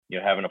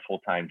having a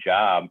full-time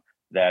job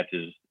that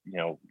is,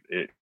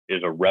 it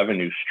is a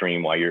revenue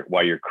stream while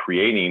you're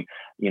creating,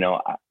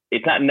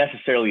 it's not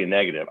necessarily a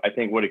negative. I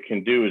think what it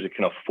can do is it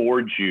can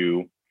afford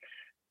you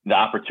the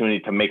opportunity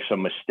to make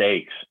some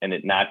mistakes and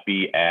it not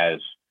be as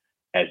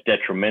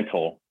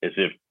detrimental as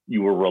if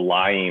you were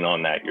relying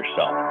on that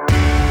yourself.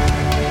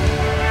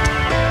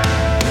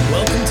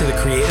 Welcome to the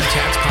Creative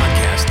Chats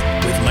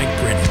Podcast with Mike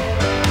Brennan.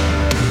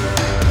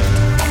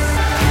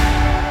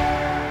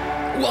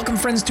 Welcome,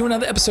 friends, to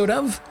another episode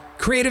of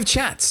Creative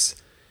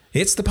Chats.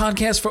 It's the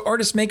podcast for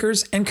artist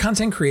makers and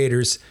content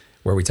creators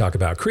where we talk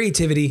about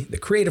creativity, the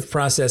creative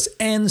process,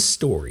 and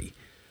story.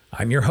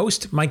 I'm your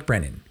host, Mike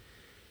Brennan.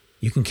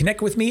 You can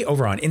connect with me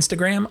over on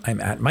Instagram.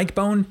 I'm at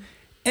MikeBone,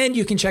 and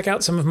you can check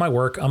out some of my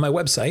work on my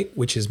website,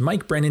 which is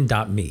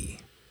mikebrennan.me.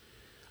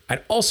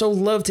 I'd also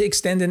love to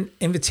extend an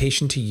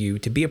invitation to you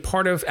to be a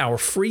part of our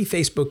free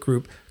Facebook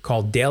group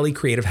called Daily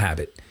Creative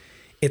Habit.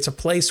 It's a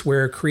place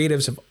where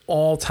creatives of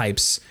all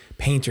types,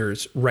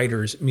 painters,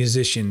 writers,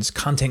 musicians,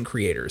 content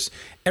creators,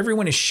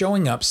 everyone is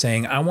showing up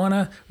saying, I want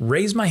to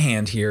raise my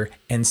hand here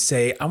and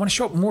say, I want to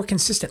show up more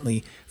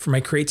consistently for my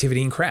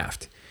creativity and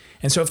craft.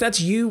 And so if that's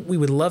you, we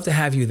would love to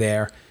have you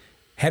there.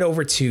 Head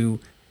over to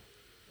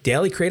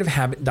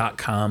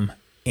dailycreativehabit.com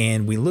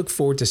and we look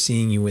forward to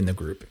seeing you in the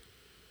group.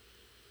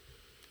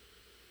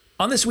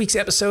 On this week's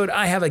episode,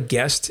 I have a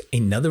guest,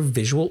 another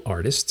visual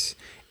artist,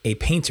 a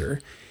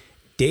painter,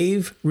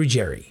 Dave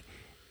Ruggieri.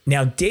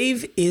 Now,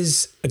 Dave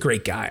is a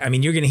great guy. I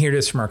mean, you're going to hear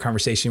this from our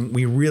conversation.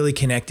 We really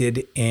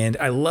connected, and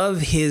I love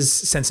his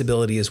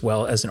sensibility as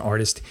well as an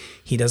artist.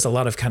 He does a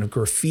lot of kind of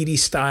graffiti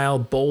style,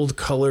 bold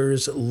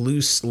colors,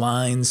 loose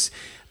lines,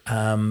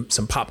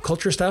 some pop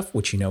culture stuff,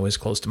 which is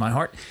close to my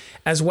heart,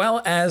 as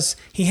well as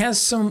he has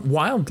some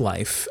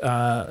wildlife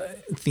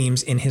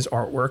themes in his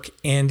artwork,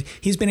 and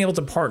he's been able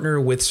to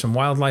partner with some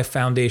wildlife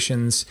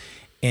foundations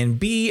and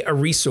be a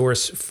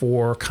resource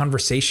for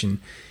conversation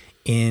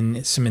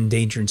in some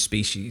endangered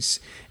species.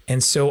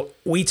 And so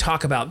we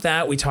talk about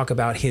that. We talk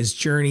about his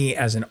journey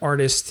as an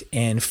artist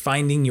and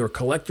finding your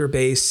collector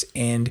base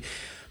and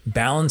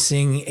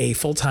balancing a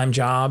full-time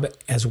job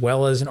as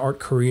well as an art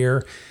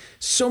career.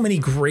 So many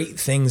great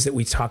things that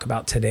we talk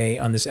about today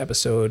on this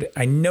episode.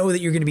 I know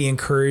that you're going to be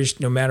encouraged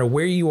no matter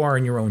where you are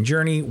in your own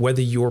journey,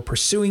 whether you're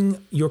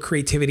pursuing your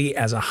creativity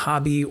as a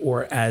hobby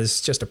or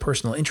as just a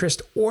personal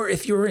interest, or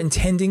if you're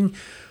intending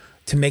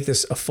to make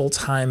this a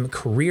full-time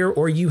career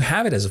or you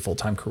have it as a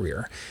full-time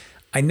career.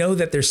 I know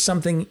that there's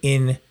something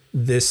in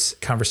this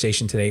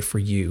conversation today for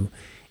you,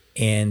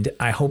 and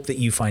I hope that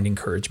you find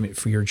encouragement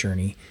for your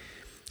journey.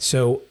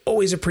 So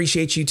always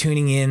appreciate you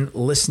tuning in,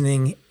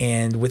 listening,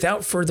 and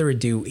without further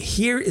ado,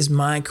 here is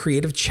my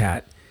creative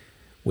chat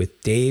with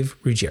Dave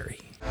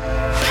Ruggieri.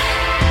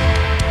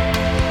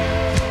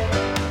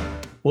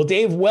 Well,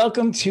 Dave,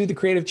 welcome to the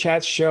Creative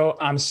Chats show.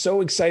 I'm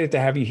so excited to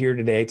have you here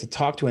today to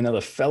talk to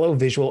another fellow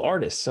visual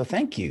artist. So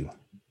thank you.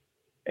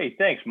 Hey,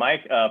 thanks,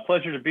 Mike.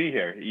 Pleasure to be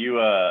here. You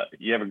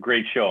have a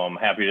great show. I'm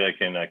happy that I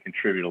can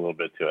contribute a little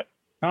bit to it.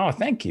 Oh,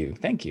 thank you.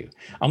 Thank you.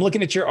 I'm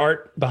looking at your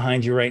art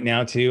behind you right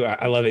now, too.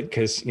 I love it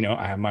because,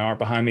 I have my art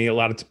behind me. A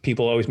lot of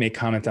people always make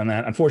comment on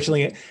that.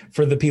 Unfortunately,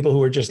 for the people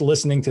who are just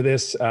listening to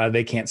this,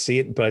 they can't see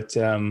it. But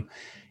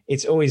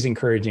it's always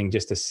encouraging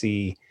just to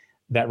see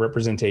that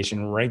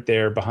representation right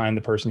there behind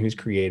the person who's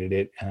created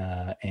it.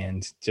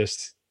 And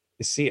just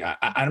see,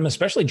 I'm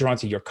especially drawn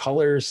to your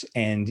colors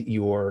and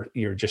your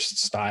just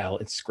style.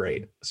 It's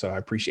great. So I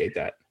appreciate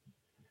that.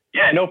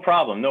 Yeah, no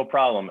problem.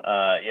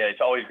 Yeah,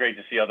 it's always great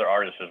to see other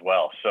artists as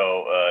well.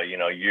 So,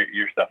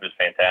 your stuff is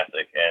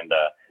fantastic. And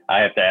I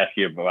have to ask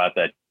you about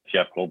that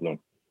Jeff Goldblum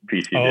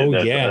piece you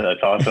did.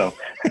 That's awesome.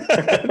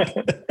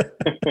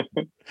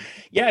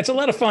 Yeah, it's a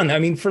lot of fun. I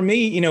mean, for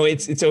me,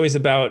 it's always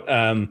about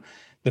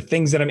the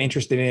things that I'm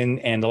interested in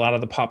and a lot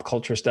of the pop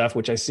culture stuff,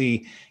 which I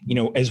see,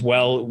 as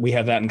well, we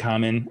have that in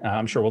common.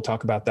 I'm sure we'll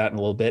talk about that in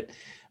a little bit,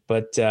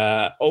 but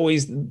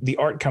always the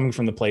art coming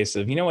from the place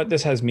of,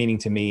 this has meaning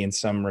to me in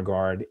some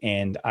regard,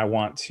 and I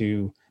want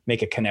to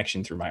make a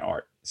connection through my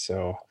art.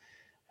 So,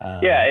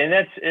 yeah, and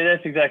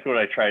that's exactly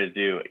what I try to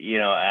do.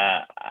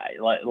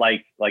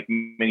 Like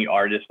many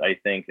artists, I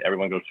think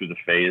everyone goes through the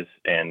phase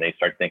and they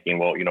start thinking,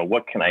 well,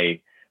 what can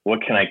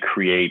I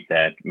create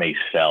that may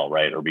sell,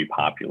 right, or be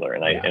popular?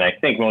 And I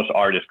think most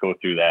artists go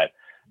through that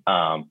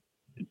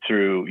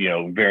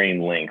through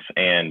varying lengths.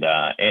 And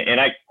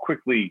I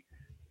quickly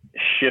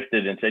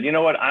shifted and said, you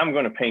know what, I'm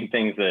going to paint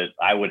things that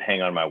I would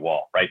hang on my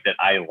wall, right, that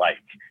I like.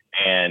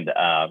 And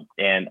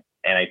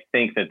I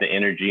think that the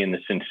energy and the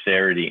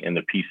sincerity in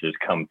the pieces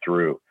come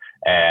through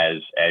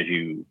as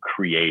you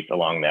create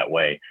along that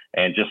way.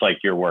 And just like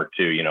your work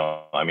too,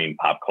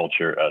 pop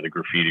culture, the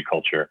graffiti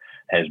culture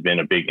has been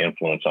a big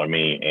influence on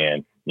me.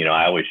 And,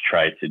 I always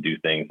try to do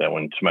things that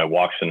when somebody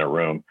walks in a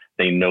room,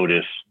 they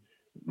notice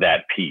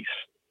that piece,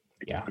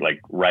 like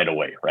right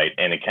away. Right.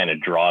 And it kind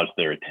of draws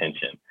their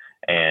attention.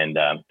 And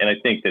I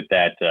think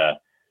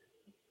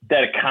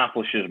that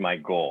accomplishes my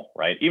goal,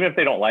 right? Even if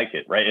they don't like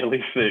it, right? At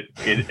least it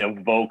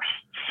evokes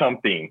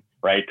something,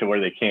 right? To where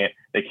they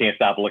they can't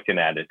stop looking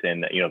at it,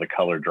 and the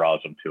color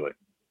draws them to it.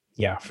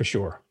 Yeah, for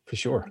sure. For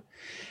sure.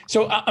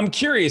 So I'm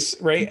curious,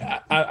 right?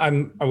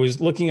 I was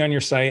looking on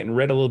your site and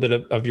read a little bit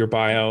of your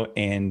bio,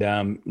 and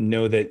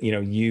know that,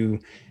 you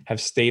have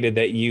stated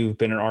that you've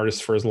been an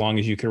artist for as long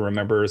as you can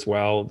remember as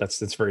well. That's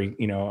very,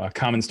 a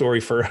common story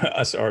for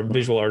us, our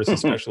visual artists,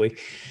 especially.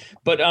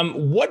 But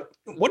what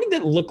did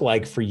it look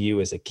like for you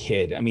as a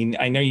kid? I mean,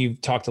 I know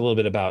you've talked a little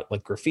bit about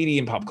like graffiti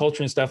and pop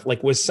culture and stuff.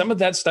 Like, was some of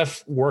that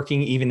stuff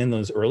working even in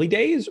those early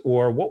days,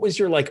 or what was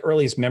your like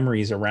earliest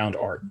memories around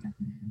art?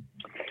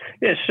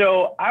 Yeah,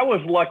 so I was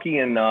lucky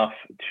enough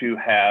to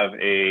have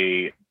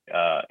an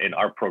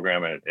art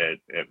program at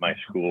my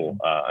school.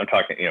 I'm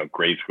talking,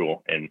 grade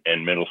school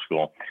and middle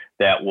school.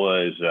 That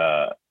was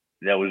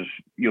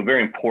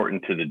very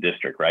important to the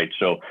district, right?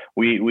 So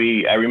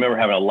I remember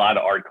having a lot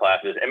of art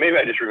classes, and maybe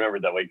I just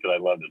remembered that way because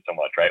I loved it so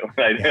much, right?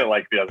 I didn't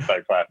like the other side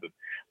of classes.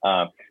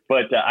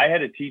 But I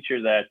had a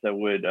teacher that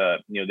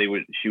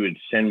she would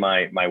send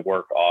my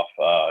work off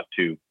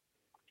to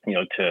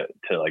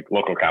like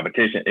local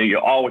competition,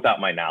 all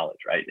without my knowledge,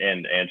 right?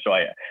 And so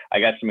I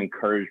got some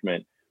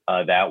encouragement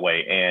that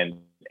way,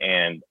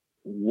 and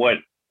what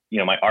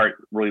my art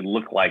really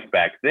looked like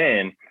back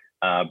then,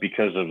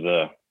 because of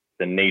the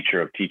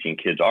nature of teaching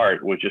kids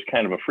art, was just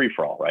kind of a free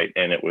for all, right?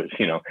 And it was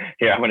here,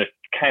 I'm going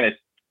to kind of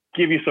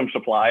give you some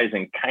supplies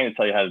and kind of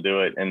tell you how to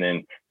do it, and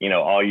then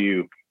all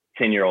you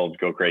 10-year-olds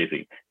go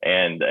crazy,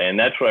 and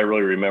that's what I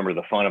really remember.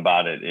 The fun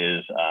about it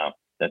is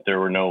that there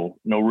were no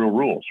real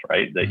rules,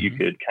 right? That you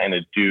could kind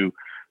of do,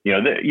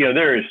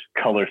 there's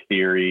color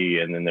theory,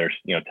 and then there's,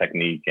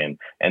 technique and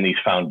these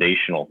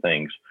foundational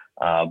things.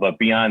 But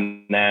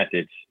beyond that,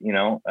 it's,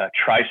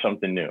 try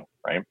something new,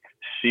 right?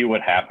 See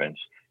what happens.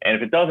 And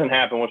if it doesn't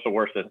happen, what's the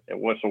worst?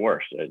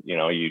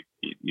 You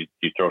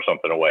throw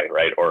something away,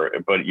 right?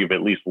 But you've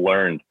at least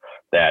learned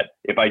that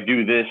if I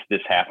do this,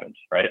 this happens,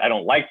 right? I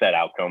don't like that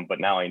outcome, but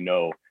now I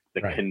know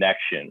the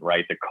connection,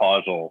 right? The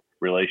causal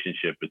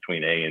relationship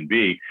between A and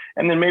B.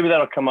 And then maybe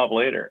that'll come up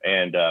later.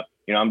 And,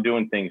 I'm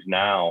doing things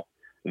now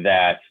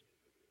that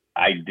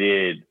I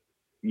did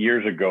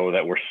years ago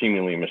that were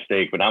seemingly a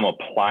mistake, but I'm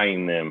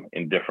applying them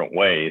in different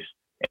ways.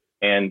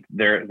 And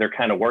they're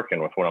kind of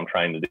working with what I'm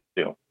trying to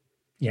do.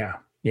 Yeah.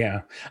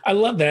 Yeah. I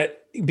love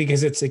that,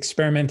 because it's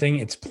experimenting,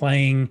 it's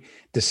playing,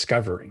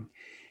 discovering.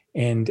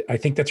 And I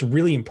think that's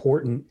really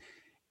important.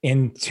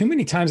 And too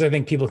many times I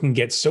think people can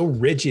get so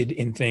rigid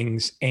in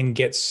things and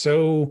get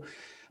so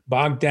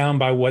bogged down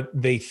by what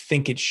they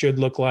think it should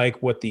look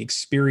like, what the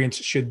experience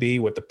should be,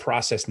 what the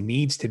process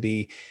needs to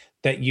be,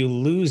 that you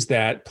lose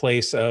that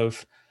place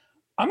of,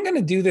 I'm going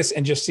to do this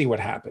and just see what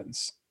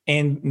happens.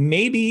 And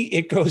maybe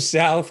it goes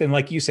south. And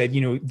like you said,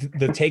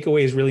 the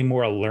takeaway is really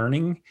more a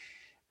learning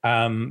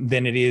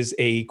than it is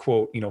a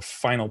quote,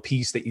 final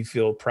piece that you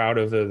feel proud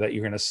of, that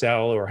you're going to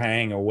sell or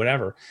hang or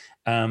whatever.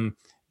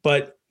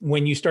 But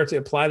when you start to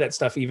apply that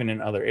stuff even in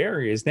other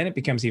areas, then it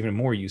becomes even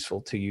more useful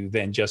to you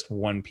than just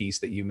one piece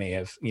that you may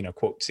have,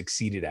 quote,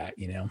 succeeded at,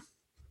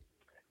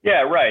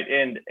 Yeah, right.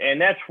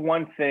 And that's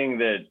one thing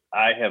that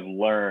I have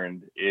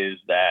learned, is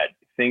that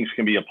things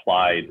can be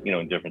applied,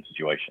 in different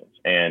situations.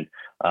 And,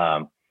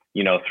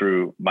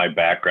 through my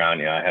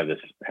background, I have this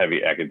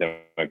heavy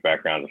academic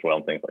background as well,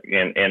 and things like,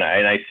 and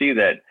I see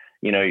that,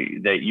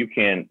 that you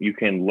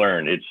can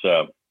learn. It's,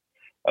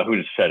 who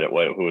just said it?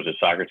 Who was it?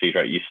 Socrates,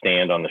 right? You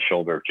stand on the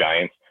shoulder of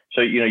giants. So,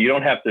 you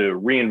don't have to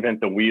reinvent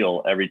the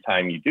wheel every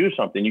time you do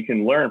something. You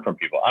can learn from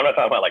people. I'm not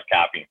talking about like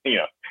copying,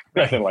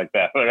 nothing like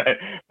that.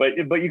 But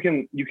you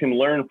can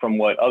learn from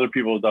what other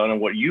people have done and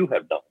what you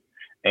have done.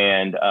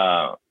 And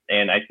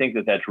I think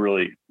that that's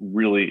really,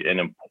 really an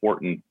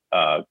important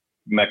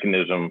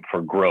mechanism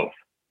for growth,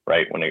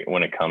 right?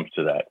 When it comes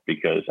to that,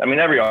 because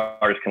every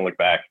artist can look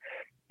back,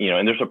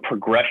 and there's a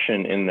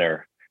progression in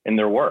their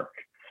work,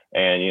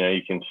 and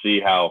you can see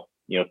how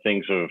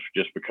things have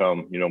just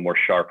become more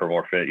sharp or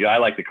more fit. I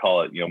like to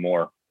call it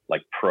more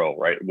like pro,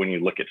 right? When you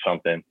look at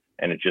something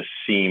and it just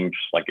seems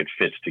like it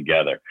fits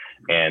together,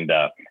 and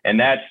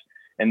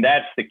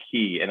that's the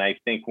key. And I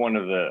think one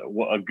of a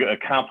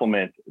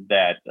compliment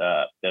that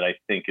I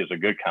think is a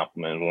good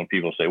compliment is when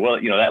people say, well,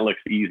 that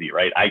looks easy,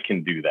 right? I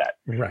can do that.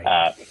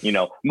 Right.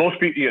 Most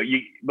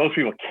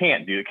people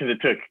can't do it because it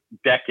took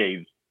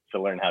decades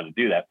to learn how to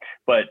do that.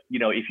 But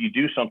if you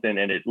do something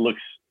and it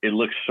looks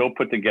so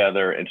put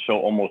together and so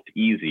almost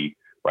easy,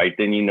 right?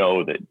 Then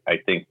that I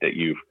think that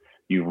you've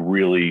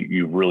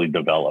really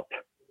developed.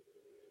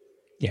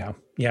 Yeah,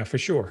 for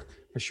sure.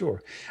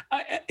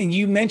 And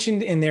you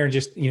mentioned in there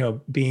just,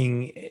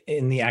 being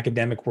in the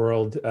academic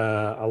world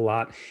a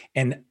lot.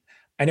 And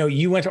I know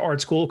you went to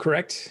art school,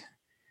 correct?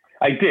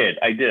 I did.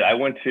 I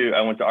went to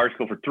art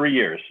school for 3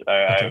 years.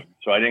 Okay.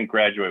 So I didn't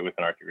graduate with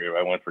an art degree.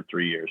 I went for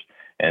 3 years,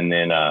 and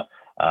then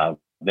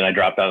I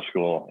dropped out of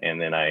school, and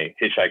then I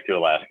hitchhiked to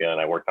Alaska, and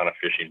I worked on a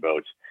fishing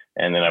boat,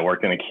 and then I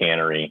worked in a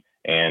cannery.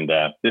 And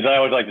this, I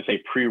always like to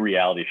say,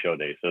 pre-reality show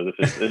days. So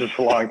this is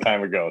a long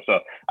time ago. So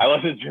I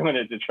wasn't doing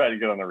it to try to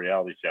get on the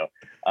reality show.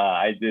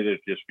 I did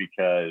it just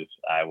because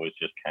I was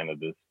just kind of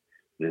this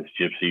this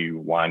gypsy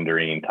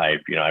wandering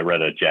type. You know, I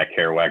read a Jack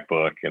Kerouac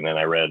book, and then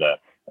I read a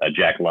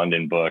Jack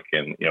London book,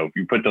 and you know, if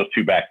you put those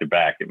two back to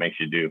back, it makes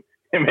you do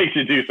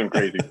some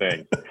crazy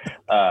things.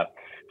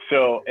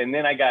 So, and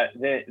then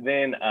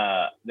then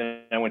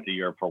I went to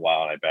Europe for a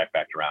while, and I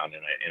backpacked around,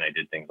 and I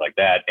did things like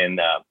that, and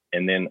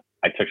then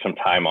I took some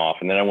time off,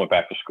 and then I went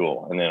back to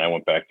school,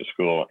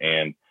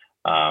 and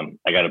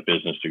I got a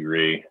business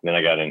degree, then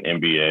I got an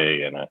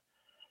MBA and a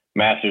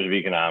Master's of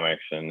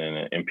Economics, and then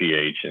an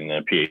MPH and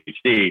a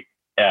PhD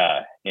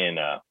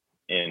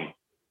in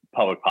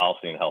public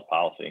policy and health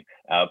policy.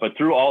 But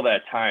through all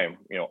that time,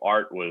 you know,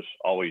 art was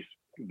always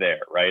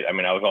there, right? I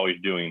mean, I was always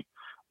doing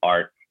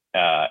art,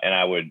 and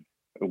I would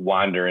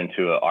wander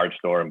into an art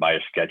store and buy a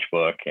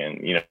sketchbook,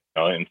 and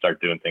and start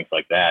doing things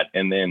like that.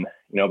 And then,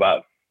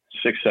 about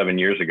 6-7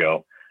 years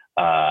ago,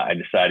 I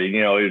decided,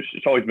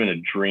 it's always been a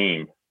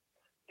dream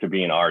to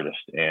be an artist,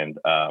 and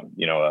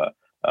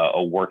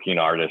a working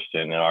artist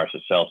and an artist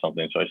to sell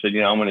something. So I said,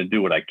 I'm going to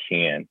do what I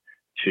can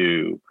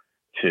to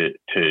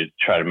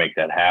try to make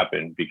that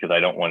happen, because I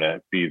don't want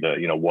to be the,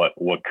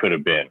 what could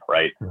have been,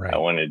 right? I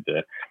wanted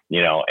to,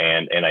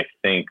 and I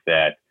think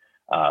that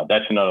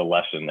that's another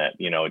lesson, that,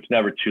 it's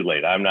never too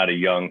late. I'm not a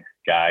young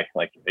guy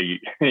like,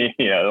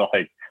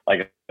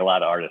 like a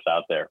lot of artists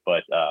out there,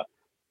 but I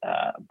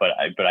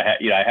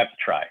have to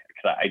try,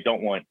 because I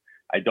don't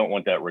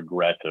want that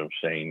regret of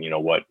saying,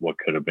 what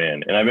could have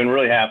been. And I've been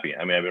really happy.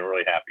 I've been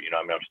really happy.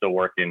 I'm still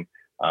working,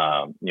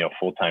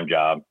 full-time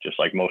job, just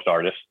like most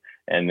artists.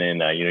 And then,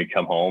 you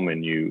come home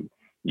and you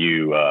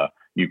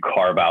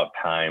carve out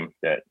time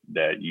that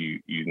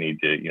you need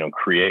to,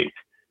 create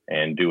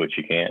and do what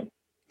you can.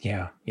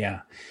 Yeah.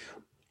 Yeah.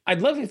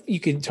 I'd love if you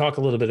could talk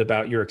a little bit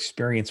about your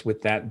experience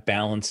with that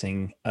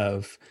balancing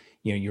of,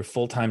 your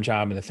full-time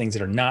job and the things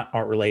that are not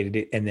art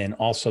related, and then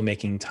also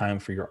making time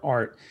for your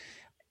art.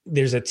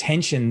 There's a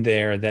tension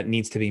there that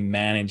needs to be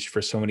managed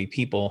for so many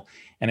people.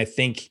 And I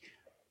think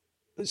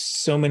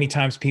so many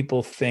times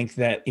people think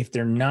that if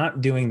they're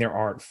not doing their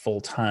art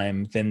full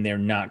time, then they're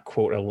not,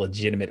 quote, a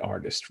legitimate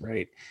artist,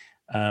 right?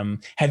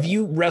 Have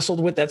you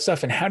wrestled with that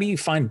stuff, and how do you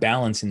find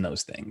balance in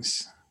those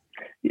things?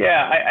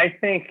 Yeah, I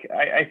think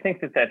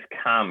that that's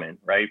common,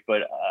 right?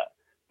 But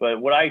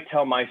what I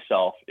tell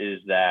myself is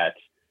that,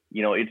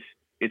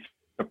 it's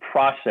a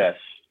process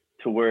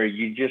to where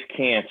you just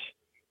can't,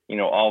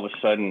 all of a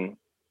sudden,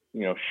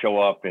 show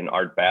up and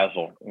Art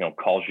Basel,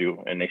 calls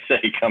you and they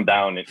say, come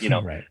down,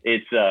 and, Right.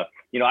 It's,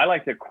 I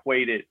like to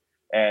equate it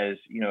as,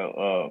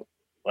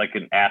 like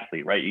an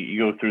athlete, right?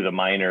 You go through the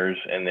minors,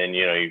 and then,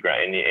 you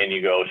grind and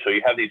you go, so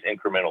you have these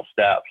incremental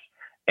steps,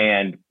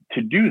 and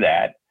to do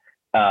that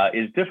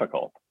is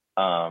difficult.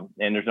 And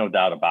there's no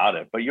doubt about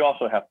it, but you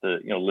also have to,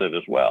 live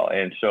as well.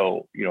 And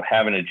so,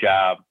 having a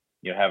job,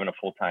 having a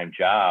full-time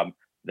job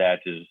that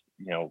is,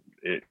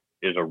 it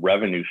is a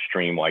revenue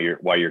stream while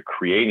you're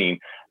creating,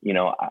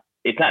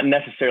 it's not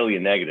necessarily a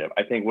negative.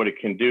 I think what it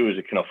can do is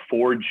it can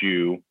afford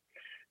you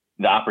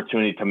the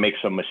opportunity to make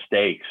some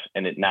mistakes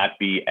and it not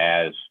be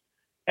as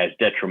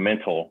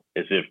detrimental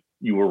as if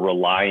you were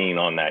relying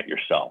on that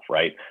yourself,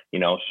 right?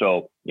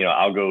 So,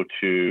 I'll go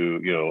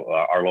to,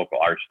 our local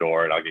art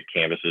store, and I'll get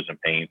canvases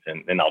and paints,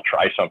 and then I'll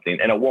try something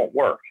and it won't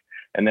work.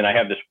 And then I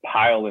have this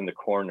pile in the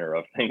corner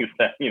of things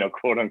that,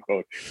 quote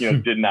unquote,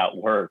 did not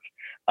work.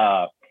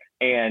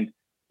 And,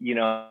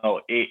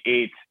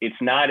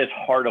 it's not as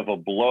hard of a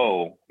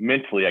blow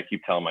mentally, I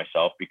keep telling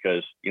myself,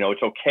 because,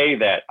 it's okay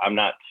that I'm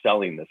not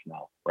selling this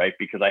now, right?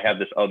 Because I have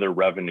this other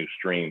revenue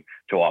stream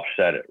to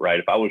offset it, right?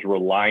 If I was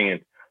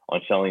reliant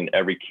on selling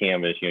every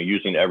canvas,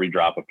 using every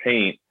drop of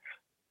paint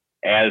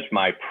as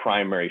my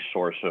primary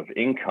source of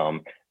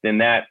income, then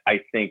that, I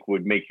think,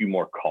 would make you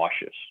more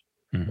cautious,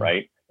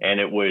 right? And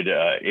it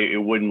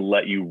wouldn't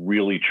let you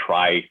really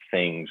try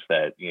things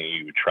that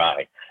you would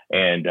try.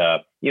 And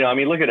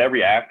look at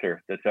every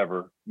actor that's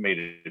ever made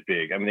it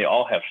big. They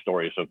all have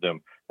stories of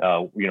them.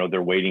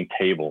 They're waiting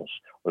tables,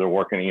 or they're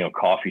working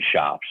coffee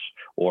shops,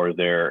 or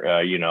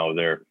they're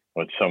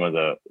what some of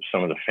the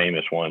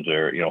famous ones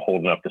are,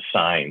 holding up the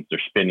signs.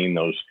 They're spinning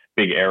those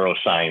big arrow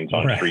signs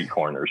on street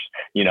corners,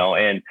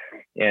 and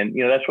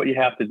that's what you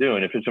have to do.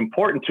 And if it's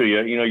important to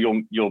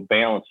you, you'll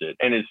balance it.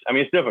 And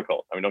it's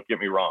difficult. Don't get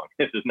me wrong.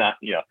 This is not,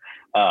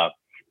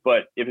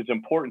 but if it's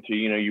important to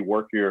you, you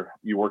work your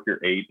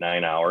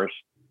 8-9 hours,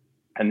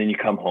 and then you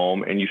come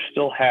home and you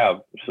still have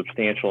a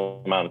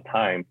substantial amount of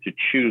time to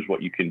choose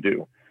what you can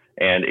do.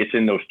 And it's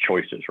in those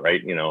choices,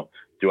 right?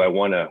 Do I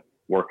want to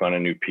work on a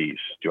new piece?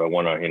 Do I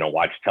want to,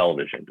 watch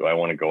television? Do I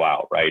want to go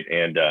out? Right.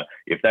 And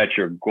if that's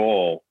your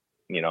goal,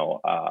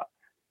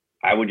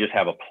 I would just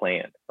have a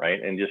plan,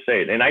 right? And just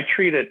say it. And I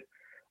treat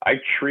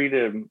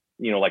them,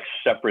 like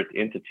separate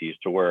entities,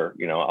 to where,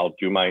 I'll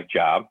do my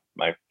job,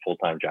 my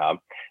full-time job,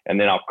 and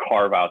then I'll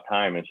carve out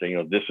time and say,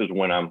 this is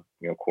when I'm,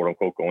 quote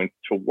unquote, going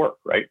to work.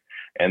 Right.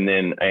 And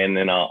then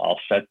I'll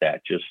set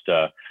that,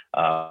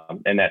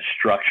 and that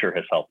structure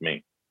has helped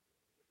me.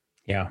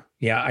 Yeah.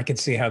 Yeah. I can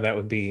see how that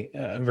would be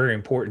very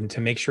important,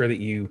 to make sure that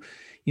you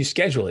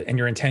schedule it and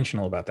you're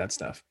intentional about that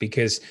stuff,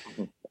 because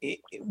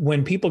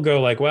when people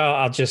go like, well,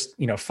 I'll just,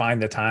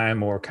 find the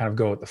time or kind of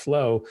go with the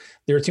flow,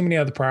 there are too many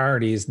other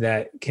priorities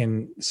that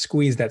can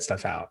squeeze that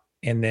stuff out.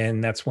 And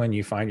then that's when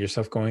you find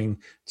yourself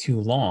going too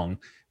long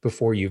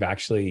before you've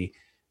actually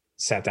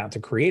sat down to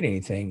create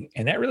anything.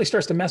 And that really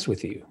starts to mess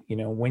with you.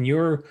 When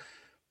you're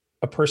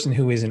a person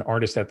who is an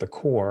artist at the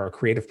core, a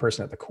creative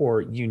person at the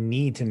core, you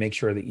need to make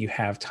sure that you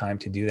have time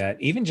to do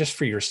that, even just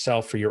for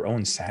yourself, for your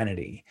own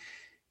sanity,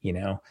 you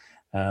know?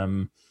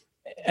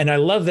 And I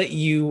love that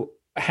you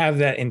have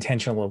that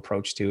intentional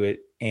approach to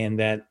it. And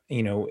that,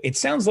 it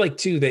sounds like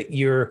too, that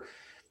you're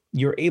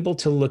able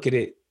to look at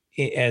it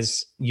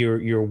as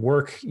your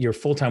work, your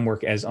full-time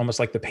work, as almost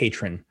like the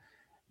patron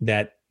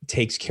that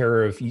takes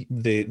care of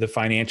the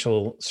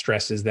financial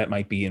stresses that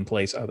might be in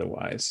place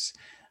otherwise.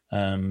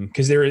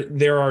 Because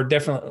there are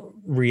definite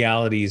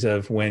realities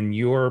of when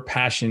your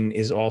passion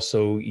is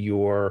also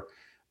your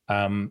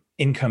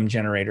income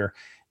generator.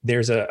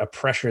 There's a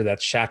pressure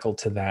that's shackled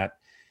to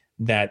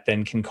that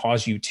then can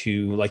cause you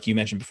to, like you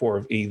mentioned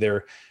before,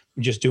 either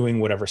just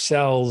doing whatever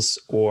sells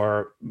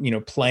or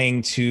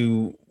playing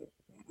to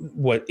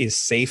what is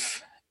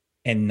safe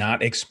and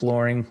not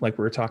exploring, like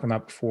we were talking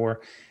about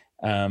before.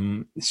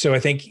 So I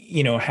think,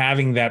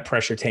 having that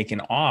pressure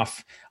taken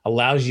off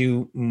allows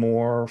you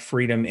more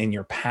freedom in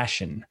your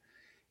passion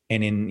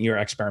and in your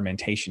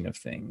experimentation of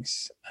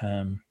things.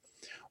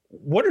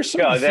 What are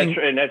some of the things?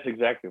 And that's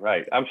exactly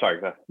right. I'm sorry.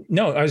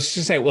 No, I was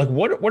just saying, like,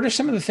 what are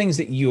some of the things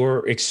that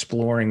you're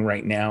exploring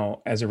right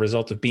now as a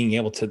result of being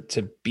able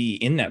to be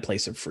in that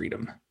place of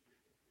freedom?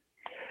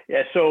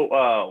 Yeah.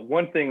 So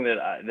one thing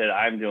that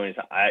I'm doing is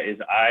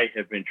I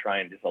have been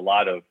trying just a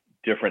lot of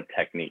different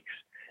techniques,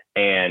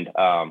 and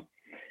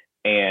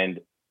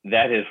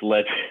that has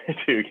led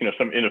to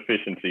some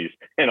inefficiencies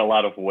and a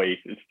lot of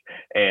waste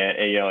and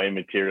in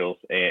materials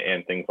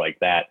and things like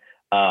that.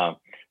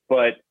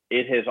 But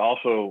it has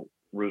also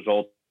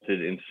resulted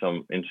in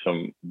some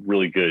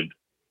really good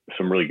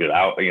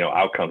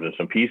outcomes and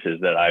some pieces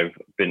that I've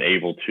been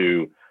able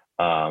to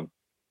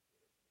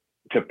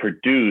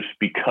produce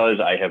because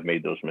I have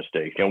made those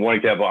mistakes. One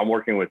example, I'm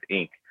working with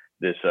ink,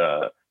 this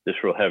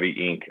real heavy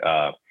ink,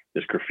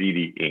 this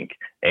graffiti ink,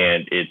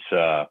 and it's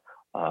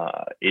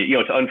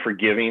it's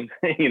unforgiving.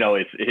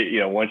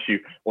 Once you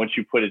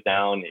put it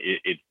down,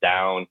 it's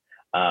down.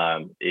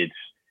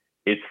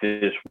 It's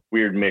this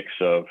weird mix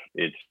of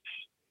it's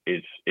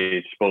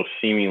both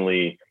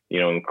seemingly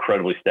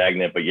incredibly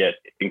stagnant, but yet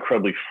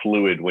incredibly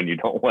fluid when you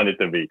don't want it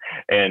to be.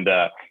 And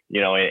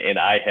and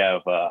I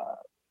have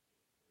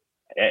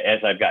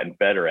as I've gotten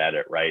better at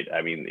it, right?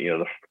 I mean,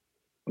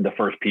 the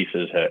first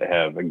pieces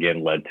have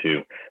again led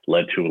to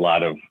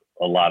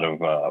a lot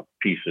of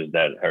pieces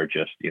that are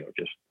just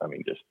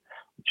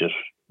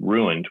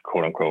ruined,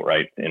 quote unquote,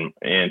 right?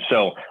 And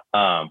so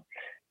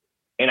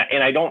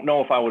and I don't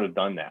know if I would have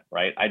done that,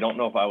 right? I don't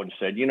know if I would have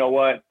said, you know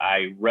what,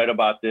 I read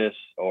about this,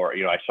 or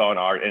I saw an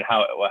art, and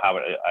how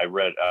I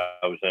read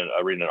I was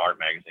reading an art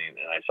magazine,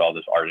 and I saw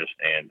this artist,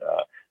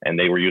 and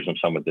they were using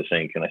some of this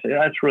ink, and I said, yeah,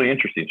 that's really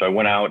interesting. So I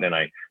went out and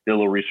I did a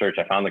little research.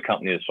 I found the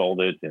company that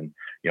sold it, and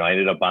I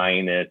ended up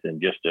buying it,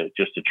 and just to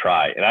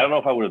try. And I don't know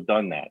if I would have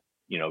done that,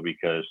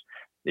 because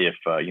if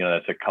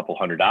that's a couple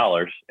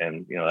 $100,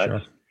 and that's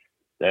sure.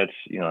 That's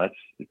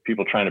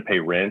people trying to pay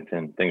rent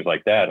and things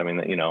like that. I mean,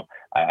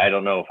 I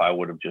don't know if I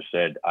would have just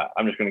said,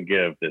 I'm just going to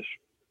give this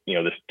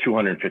this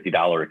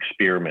 $250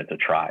 experiment to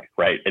try,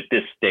 right, at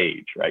this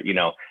stage, right,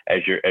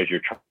 as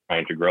you're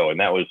trying to grow. And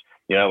that was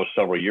that was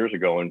several years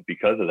ago, and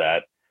because of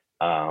that,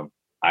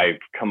 I've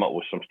come up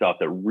with some stuff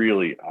that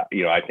really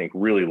I think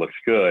really looks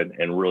good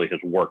and really has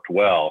worked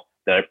well,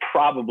 that I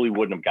probably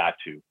wouldn't have got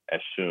to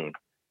as soon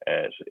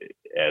as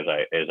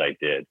I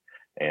did.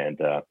 And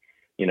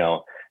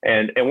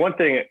and one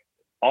thing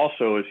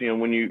also is,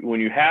 when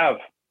you have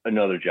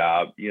another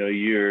job,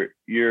 you're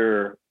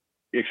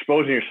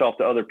exposing yourself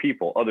to other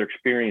people, other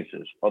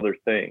experiences, other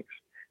things,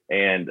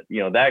 and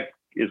that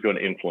is going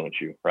to influence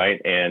you,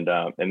 right? And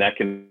that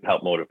can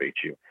help motivate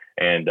you.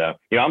 And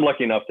I'm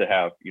lucky enough to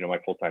have my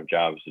full-time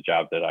job is a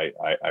job that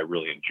I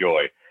really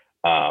enjoy.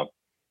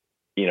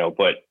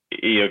 But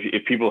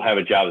if people have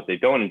a job that they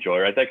don't enjoy,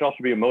 right, that could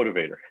also be a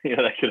motivator.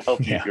 That could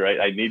help you, right?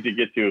 I need to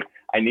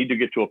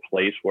get to a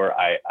place where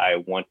I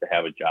want to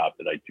have a job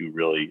that I do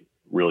really,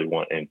 really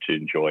want and to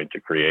enjoy and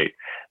to create.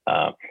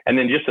 And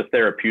then just the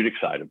therapeutic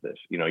side of this.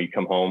 You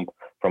come home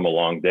from a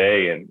long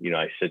day, and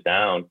I sit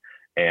down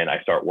and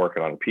I start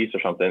working on a piece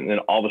or something, and then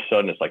all of a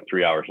sudden it's like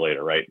 3 hours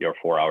later, right?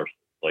 4 hours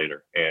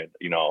later, and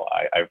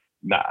I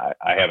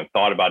haven't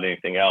thought about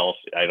anything else.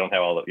 I don't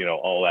have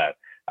all that.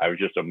 I was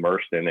just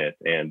immersed in it.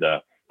 And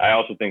I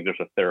also think there's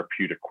a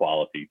therapeutic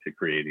quality to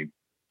creating.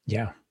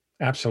 Yeah,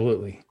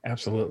 absolutely.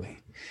 Absolutely.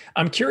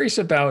 I'm curious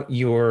about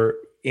your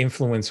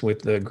influence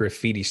with the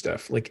graffiti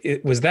stuff. Like,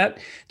 was that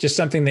just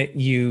something that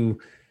you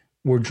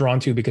were drawn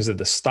to because of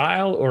the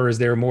style, or is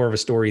there more of a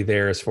story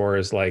there as far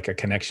as like a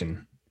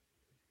connection?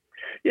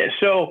 Yeah,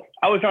 so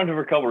I was drawn to it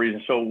for a couple of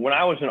reasons. So when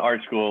I was in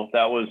art school,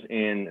 that was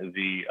in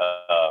the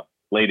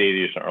late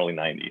 80s and early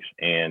 90s.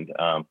 And,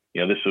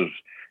 this was,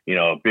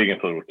 a big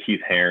influence with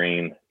Keith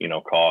Haring,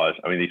 KAWS.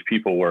 I mean, these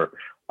people were,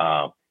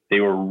 they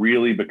were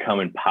really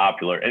becoming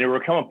popular, and they were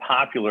becoming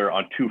popular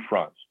on two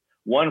fronts.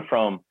 One,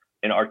 from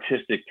an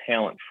artistic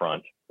talent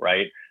front,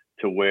 right?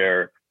 To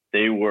where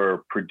they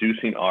were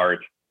producing art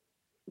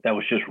that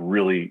was just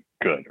really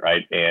good,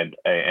 right? And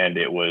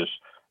it was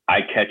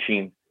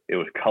eye-catching, it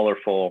was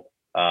colorful,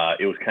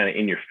 it was kind of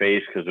in your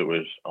face because it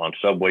was on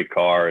subway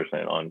cars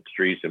and on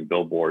streets and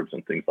billboards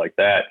and things like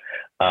that.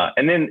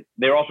 And then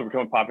they were also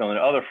becoming popular on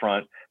the other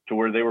front, to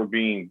where they were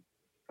being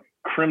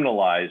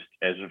criminalized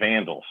as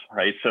vandals,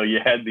 right? So you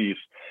had this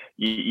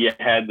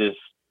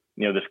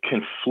this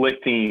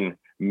conflicting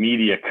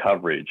media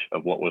coverage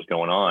of what was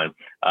going on.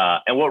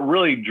 And what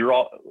really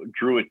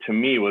drew it to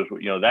me was,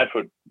 that's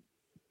what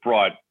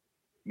brought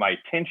my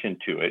attention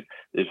to it,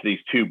 is these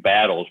two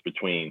battles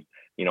between,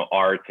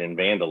 art and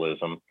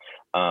vandalism.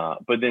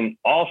 But then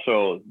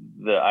also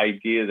the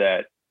idea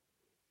that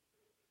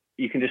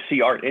you can just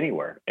see art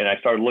anywhere. And I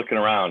started looking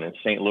around, and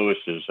St. Louis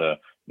is a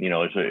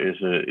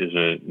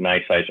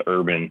nice sized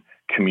urban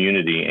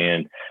community.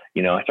 And,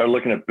 I started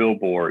looking at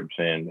billboards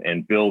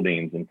and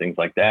buildings and things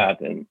like that.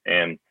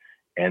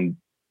 And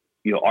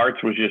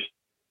arts was just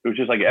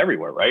like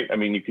everywhere, right? I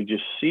mean, you could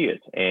just see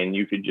it and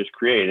you could just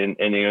create.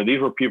 And these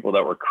were people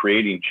that were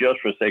creating just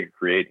for the sake of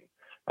creating.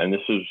 And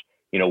this is,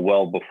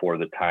 well before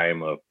the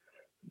time of,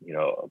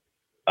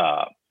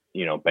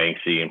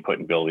 Banksy and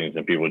putting buildings,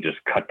 and people just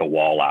cut the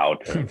wall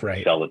out and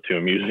right. sell it to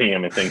a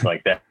museum and things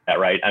like that,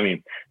 right? I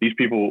mean, these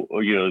people,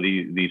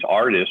 these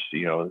artists,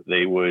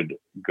 they would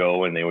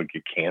go and they would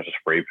get cans of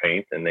spray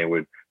paint, and they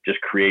would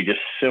just create, just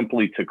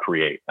simply to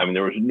create. I mean,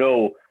 there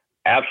was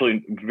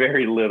absolutely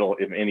very little,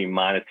 if any,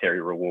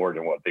 monetary reward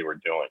in what they were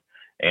doing.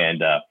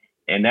 And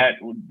that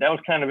was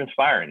kind of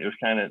inspiring. It was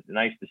kind of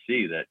nice to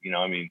see that,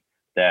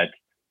 that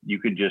you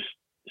could just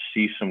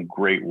see some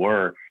great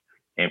work,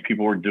 and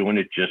people were doing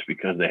it just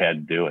because they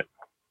had to do it.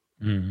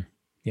 Mm.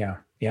 Yeah.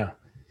 Yeah.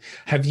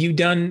 Have you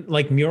done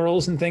like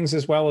murals and things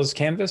as well as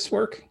canvas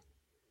work?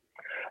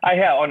 I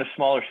have, on a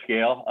smaller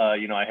scale. I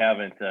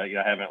haven't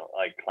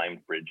like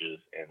climbed bridges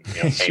and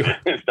Sure.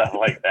 painted and stuff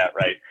like that,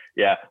 right?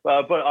 Yeah,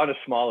 but on a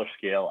smaller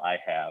scale, I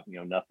have.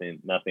 Nothing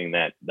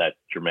that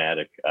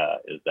dramatic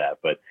is that.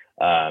 But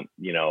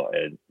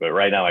but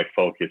right now, my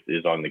focus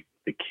is on the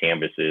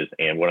canvases,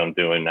 and what I'm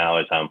doing now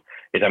is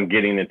I'm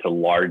getting into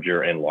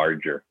larger and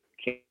larger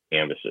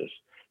canvases.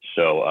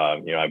 So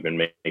I've been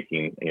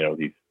making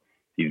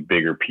these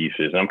bigger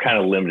pieces, and I'm kind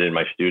of limited in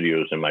my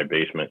studios in my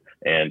basement,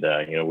 and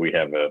we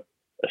have a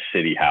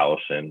city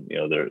house, and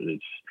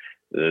it's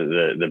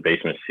the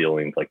basement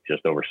ceiling's like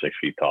just over 6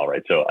 feet tall,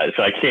 right? So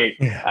I can't.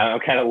 Yeah. I'm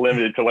kind of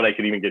limited to what I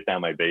can even get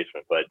down my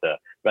basement, but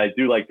I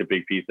do like the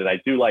big pieces.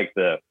 I do like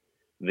the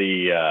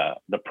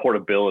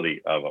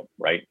portability of them,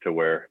 right? To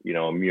where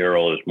a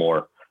mural is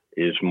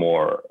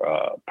more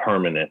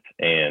permanent,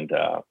 and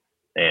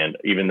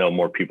even though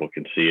more people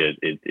can see it,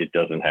 it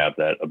doesn't have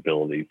that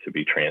ability to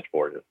be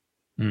transported.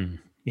 Mm,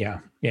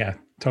 yeah,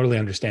 totally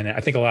understand it. I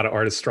think a lot of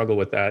artists struggle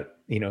with that,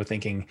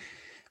 thinking,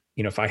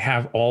 if I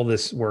have all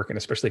this work, and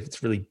especially if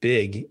it's really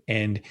big,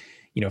 and,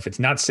 if it's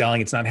not selling,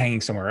 it's not hanging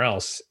somewhere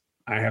else,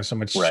 I have so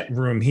much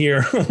room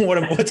here.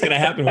 What's going to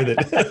happen with it?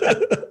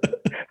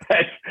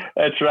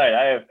 That's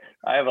right.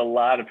 I have a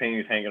lot of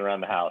paintings hanging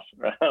around the house.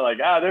 Right? Like,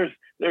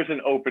 there's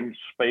an open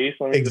space.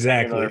 Let me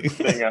exactly. Just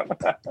hang another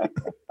thing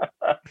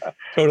up.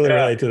 Totally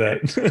relate to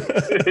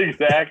that.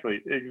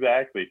 Exactly.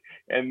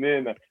 And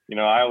then,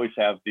 I always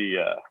have the,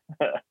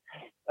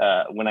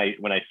 when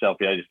I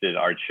selfie, I just did an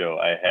art show.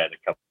 I had a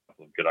couple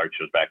of good art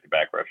shows back to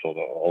back where I sold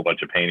a whole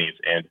bunch of paintings,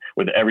 and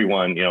with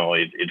everyone,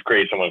 it's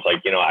great. Someone's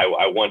like,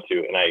 I want to,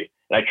 and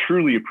I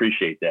truly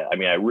appreciate that. I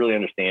mean, I really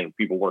understand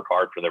people work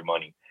hard for their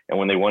money, and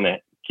when they want to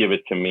give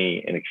it to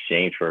me in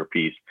exchange for a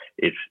piece,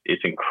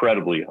 it's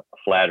incredibly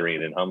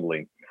flattering and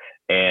humbling.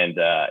 And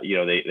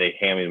they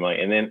hand me the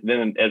money, and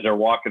then as they're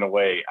walking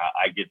away,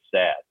 I get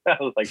sad. I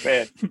was like,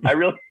 man, I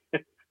really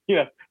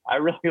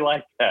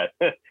like that.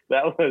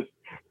 That was,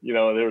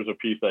 there was a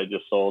piece I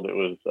just sold. It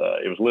was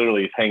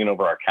literally hanging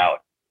over our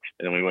couch,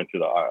 and then I went to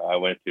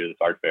this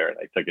art fair, and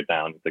I took it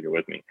down and took it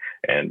with me,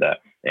 and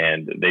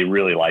they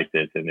really liked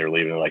it, and they're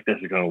leaving. They're like, this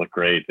is going to look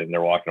great, and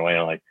they're walking away.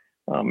 And I'm like,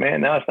 oh man,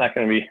 now it's not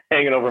going to be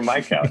hanging over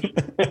my couch.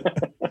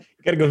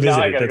 Gotta go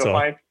visit it. That's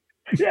all.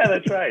 Yeah,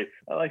 that's right.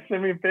 I like,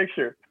 send me a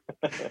picture.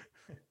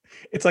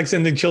 It's like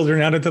sending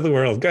children out into the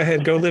world. Go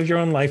ahead, go live your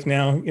own life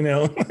now.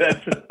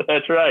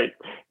 That's right.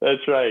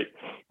 That's right.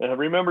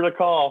 Remember to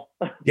call.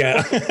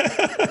 Yeah.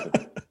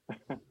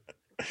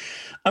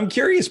 I'm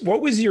curious,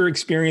 what was your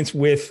experience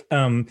with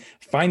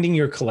finding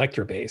your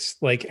collector base?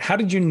 Like, how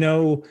did you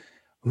know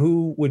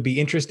who would be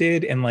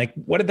interested, and like,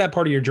 what did that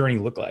part of your journey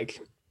look like?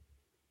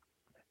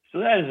 So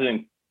that is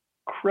an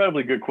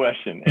incredibly good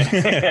question,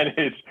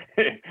 and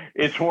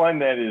it's one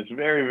that is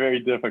very, very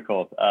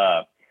difficult.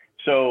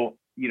 So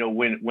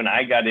when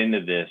I got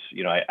into this,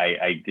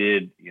 I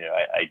did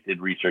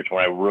research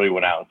when I really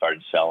went out and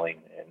started selling,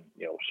 and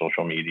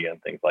social media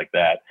and things like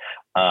that.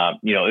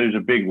 It was a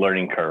big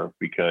learning curve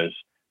because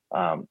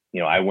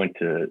I went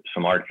to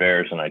some art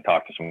fairs and I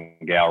talked to some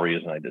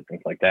galleries and I did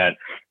things like that.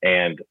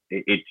 And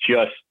it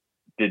just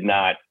did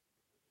not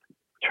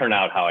turn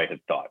out how I had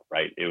thought,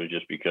 right? It was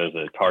just because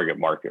the target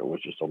market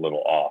was just a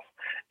little off.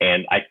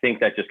 And I think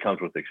that just comes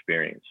with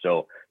experience.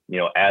 So,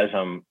 as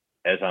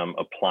I'm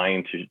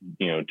applying to,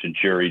 to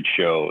juried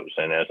shows,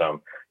 and as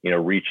I'm,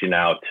 reaching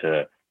out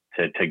to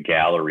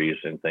galleries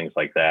and things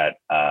like that,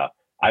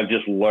 I've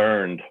just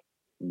learned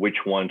which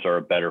ones are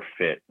a better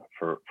fit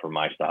for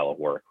my style of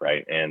work,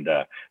 right? And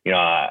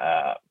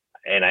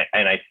and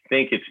I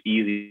think it's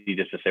easy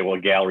just to say, well,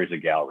 a gallery is a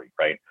gallery,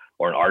 right?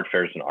 Or an art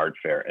fair is an art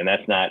fair, and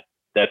that's not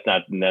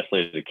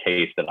necessarily the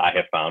case that I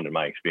have found in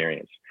my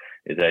experience.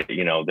 Is that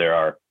there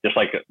are just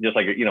like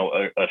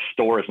a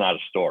store is not a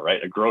store,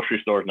 right? A grocery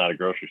store is not a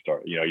grocery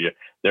store.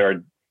 There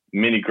are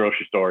many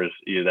grocery stores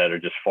that are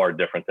just far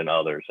different than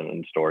others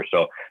in stores.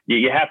 So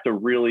you have to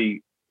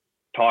really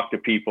talk to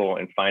people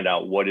and find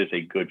out what is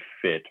a good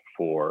fit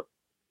for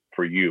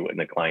you and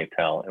the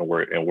clientele, and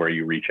where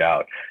you reach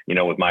out.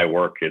 With my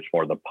work, it's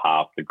more the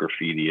pop, the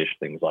graffiti-ish,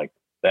 things like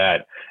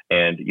that.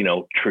 And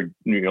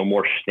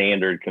more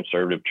standard,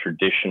 conservative,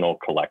 traditional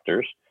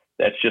collectors,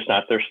 that's just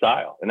not their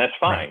style, and that's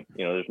fine. Right.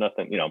 There's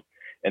nothing,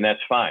 and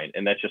that's fine,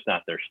 and that's just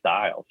not their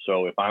style.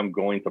 So if I'm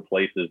going to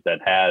places that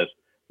has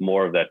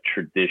more of that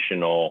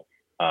traditional,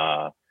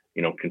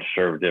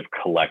 conservative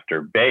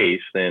collector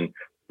base, then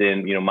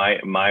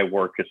my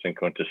work isn't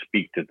going to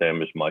speak to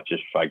them as much as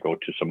if I go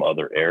to some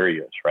other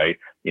areas, right?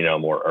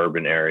 More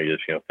urban areas,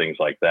 things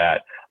like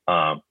that.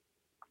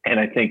 And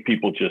I think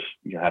people just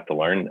have to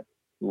learn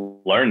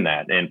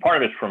that. And part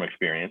of it's from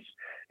experience,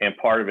 and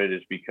part of it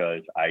is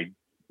because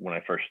when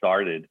I first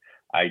started,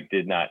 I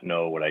did not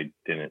know what I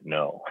didn't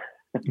know.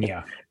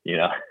 Yeah.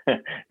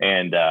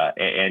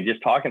 And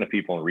just talking to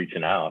people and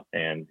reaching out.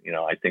 And,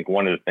 I think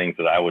one of the things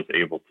that I was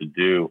able to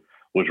do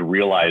was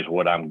realize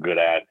what I'm good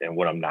at and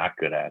what I'm not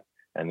good at.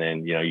 And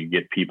then, you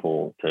get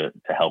people to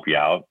help you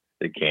out.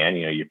 They can,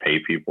 you pay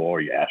people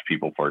or you ask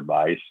people for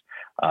advice.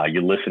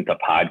 You listen to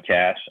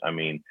podcasts. I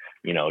mean,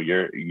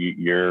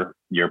 your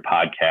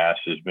podcast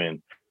has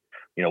been,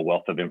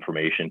 wealth of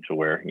information to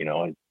where,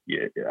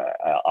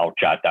 I'll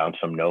jot down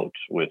some notes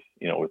with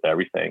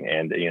everything.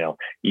 And,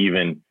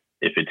 even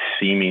if it's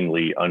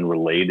seemingly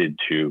unrelated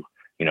to,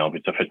 if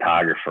it's a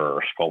photographer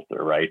or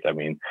sculptor, right? I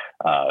mean,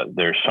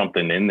 there's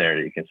something in there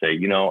that you can say,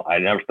 I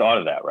never thought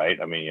of that, right?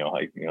 I mean,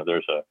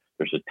 there's a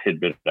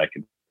tidbit that I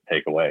can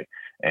take away.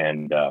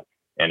 And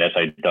as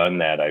I've done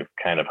that, I've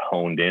kind of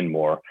honed in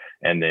more.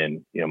 And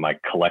then, my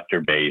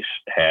collector base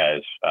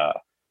has,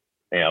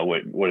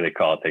 what do they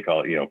call it? They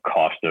call it,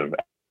 cost of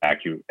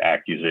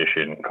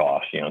acquisition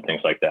costs,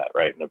 things like that,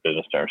 right? In the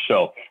business terms.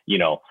 So,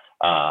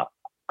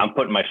 I'm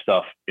putting my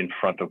stuff in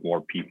front of more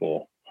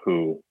people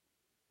who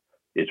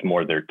it's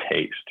more their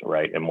taste,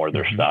 right? And more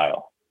their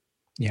style.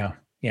 Yeah.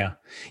 Yeah.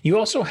 You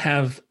also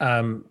have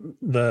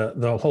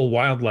the whole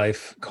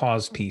wildlife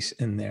cause piece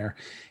in there.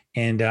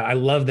 And I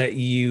love that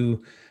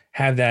you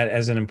have that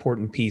as an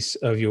important piece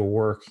of your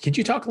work. Could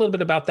you talk a little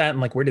bit about that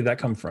and where did that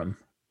come from?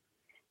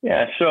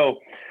 Yeah. So,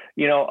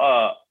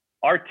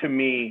 art to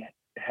me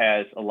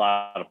has a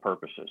lot of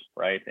purposes,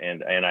 right?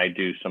 And I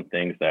do some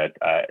things that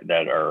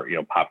are,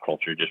 pop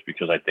culture just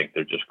because I think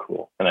they're just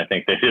cool and I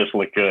think they just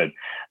look good.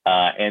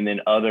 And then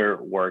other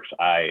works,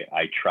 I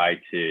try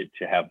to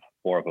have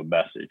more of a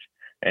message.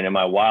 And in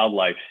my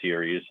wildlife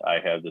series, I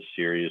have the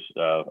series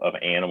of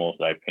animals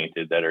that I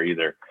painted that are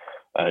either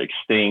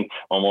extinct,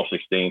 almost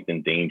extinct,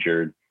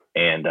 endangered.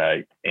 And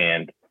I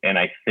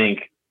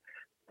think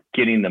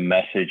getting the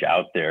message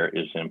out there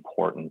is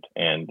important.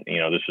 And,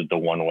 this is the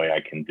one way I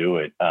can do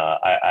it.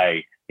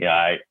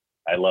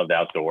 I love the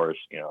outdoors,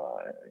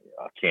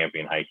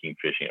 camping, hiking,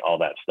 fishing, all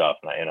that stuff.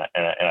 And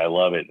I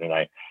love it. And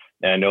I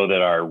know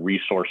that our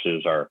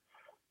resources are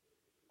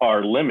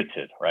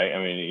limited, right?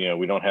 I mean,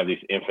 we don't have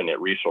these infinite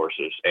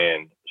resources.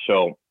 And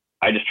so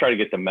I just try to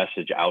get the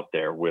message out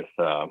there with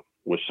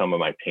some of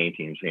my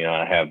paintings.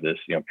 I have this,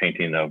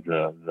 painting of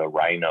the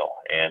rhino,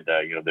 and,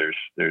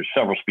 there's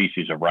several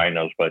species of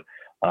rhinos, but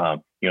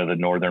the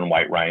northern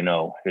white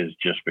rhino has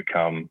just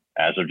become,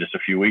 as of just a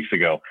few weeks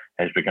ago,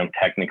 has become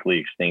technically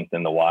extinct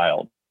in the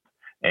wild.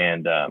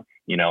 And,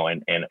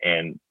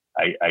 and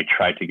I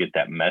try to get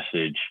that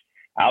message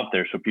out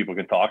there so people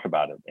can talk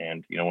about it.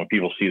 And, when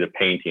people see the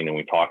painting and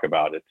we talk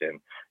about it, and,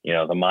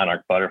 the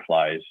monarch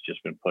butterfly has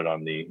just been put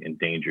on the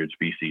endangered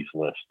species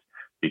list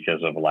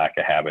because of lack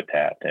of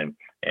habitat.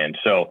 And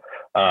so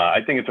I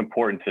think it's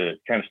important to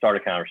kind of start a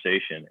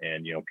conversation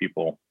and,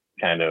 people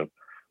kind of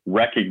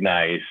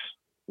recognize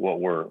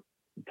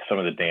some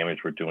of the damage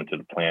we're doing to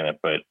the planet.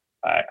 But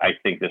I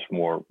think this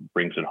more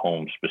brings it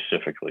home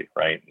specifically,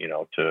 right?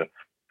 To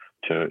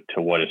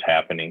what is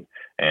happening.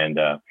 And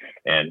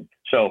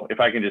so if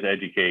I can just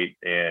educate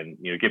and,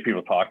 get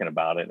people talking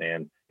about it,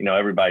 and,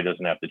 everybody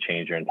doesn't have to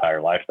change their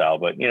entire lifestyle,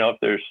 but, if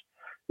there's,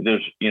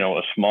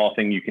 a small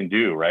thing you can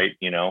do, right.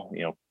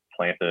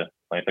 Plant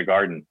the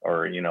garden,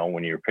 or,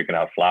 when you're picking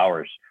out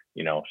flowers,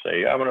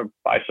 say, I'm going to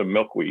buy some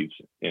milkweeds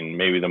and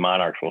maybe the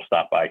monarchs will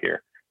stop by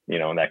here,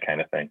 and that kind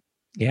of thing.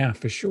 Yeah,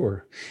 for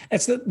sure.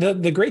 That's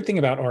the great thing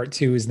about art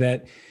too, is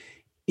that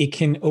it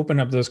can open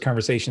up those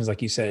conversations,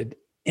 like you said,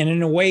 and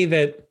in a way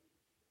that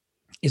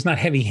is not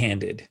heavy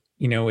handed.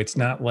 It's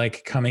not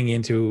like coming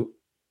into,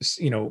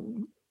 you know,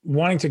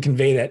 wanting to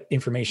convey that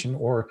information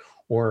or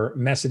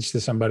message to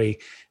somebody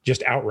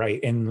just outright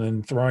and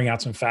then throwing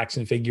out some facts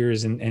and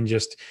figures and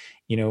just,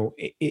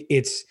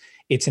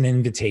 it's an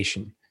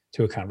invitation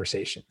to a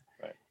conversation.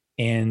 Right.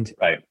 And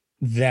Right.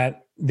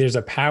 that there's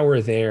a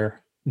power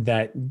there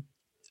that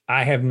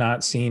I have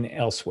not seen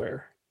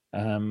elsewhere.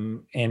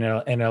 And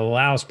it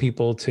allows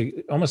people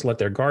to almost let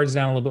their guards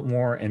down a little bit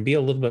more and be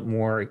a little bit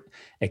more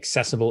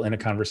accessible in a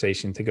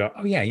conversation to go,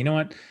 oh yeah, you know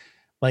what?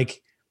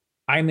 Like,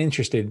 I'm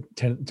interested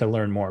to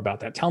learn more about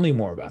that. Tell me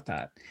more about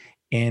that.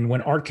 And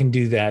when art can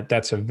do that,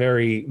 that's a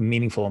very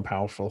meaningful and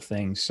powerful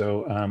thing.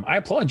 So I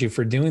applaud you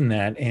for doing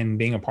that and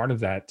being a part of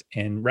that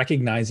and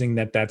recognizing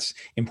that that's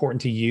important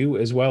to you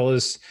as well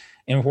as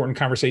important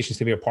conversations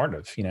to be a part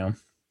of,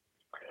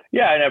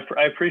 Yeah, and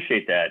I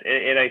appreciate that,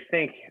 and I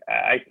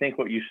think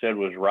what you said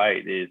was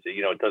right. Is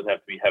it doesn't have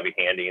to be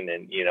heavy-handed,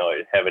 and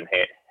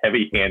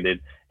heavy-handed,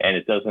 and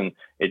it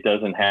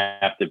doesn't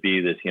have to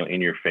be this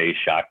in-your-face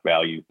shock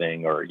value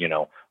thing, or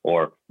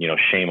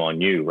shame on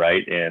you,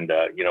 right? And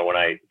when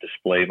I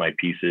display my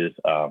pieces,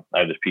 I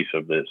have this piece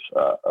of this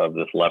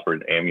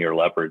leopard, Amur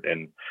leopard,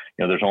 and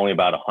there's only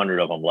about 100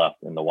 of them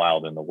left in the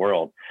wild in the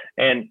world.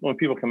 And when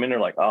people come in, they're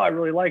like, "Oh, I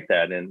really like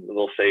that," and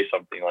they'll say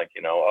something like,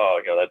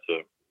 "Oh, that's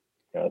a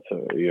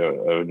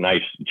a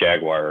nice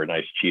jaguar or a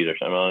nice cheetah or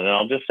something." And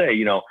I'll just say,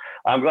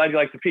 I'm glad you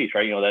like the piece,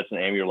 right? That's an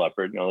Amur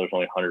leopard. There's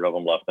only 100 of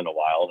them left in the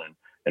wild. And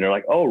they're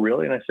like, "Oh,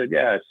 really?" And I said,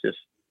 "Yeah, it's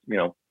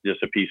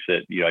just a piece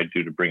that, I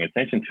do to bring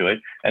attention to it."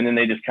 And then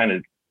they just kind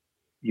of,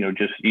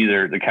 just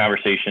either the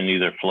conversation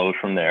either flows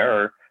from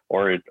there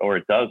or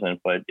it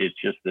doesn't, but it's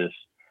just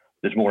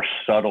this more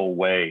subtle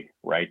way,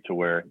 right? To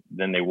where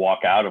then they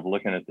walk out of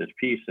looking at this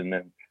piece and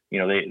then,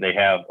 they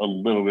have a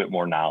little bit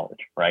more knowledge,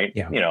 right?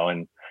 Yeah.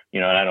 And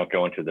I don't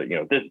go into this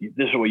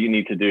is what you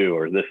need to do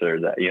or this or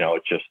that.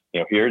 It's just,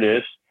 here it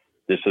is.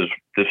 This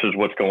is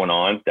what's going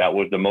on. That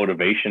was the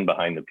motivation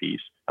behind the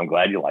piece. I'm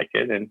glad you like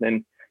it. And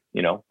then,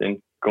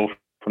 then go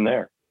from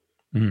there.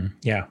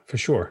 Yeah, for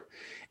sure.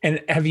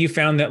 And have you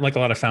found that like a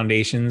lot of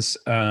foundations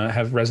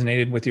have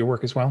resonated with your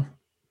work as well?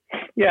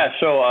 Yeah,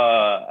 so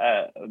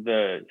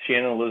the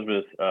Shannon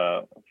Elizabeth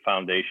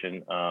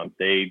Foundation,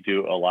 they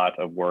do a lot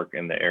of work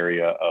in the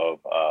area of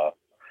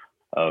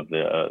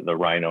the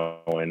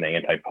rhino and the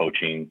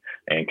anti-poaching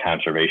and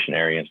conservation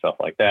area and stuff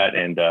like that.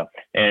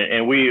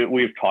 And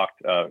we've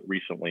talked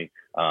recently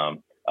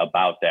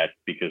about that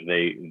because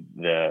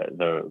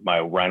my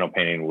rhino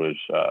painting was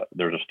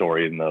there was a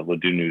story in the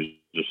Ladue News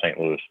of St.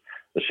 Louis,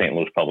 the St.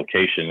 Louis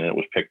publication, and it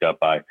was picked up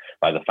by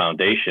the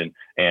foundation.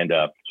 And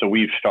so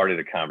we've started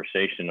a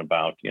conversation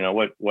about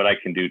what I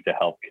can do to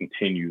help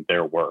continue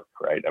their work.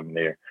 Right? I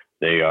mean,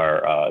 they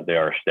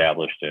are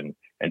established and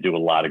do a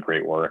lot of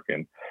great work.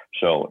 And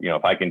so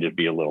if I can just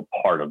be a little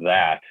part of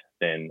that,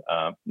 then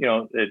I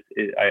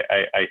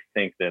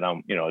think that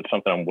it's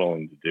something I'm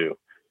willing to do.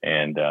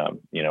 And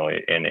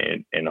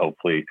and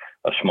hopefully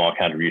a small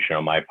contribution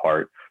on my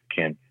part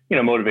can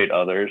motivate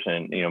others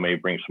and maybe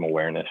bring some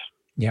awareness.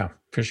 Yeah,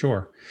 for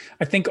sure.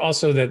 I think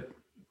also that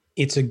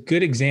it's a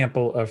good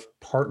example of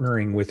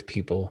partnering with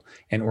people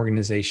and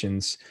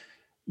organizations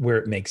where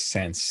it makes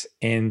sense.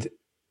 And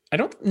I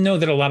don't know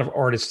that a lot of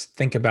artists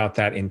think about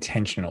that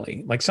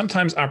intentionally. Like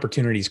sometimes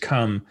opportunities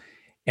come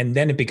and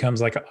then it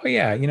becomes like, oh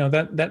yeah,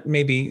 that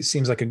maybe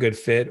seems like a good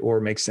fit or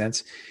makes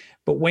sense.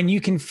 But when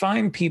you can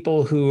find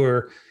people who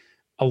are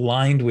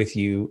aligned with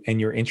you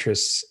and your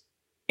interests,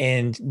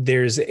 and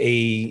there's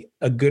a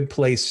good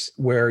place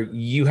where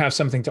you have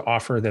something to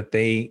offer that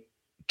they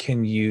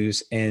can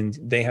use, and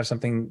they have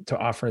something to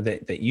offer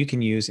that you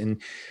can use,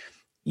 and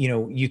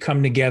you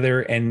come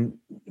together, and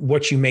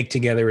what you make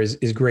together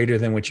is greater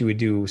than what you would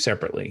do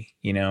separately.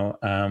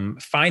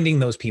 Finding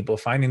those people,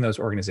 finding those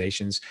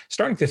organizations,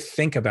 starting to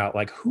think about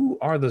like, who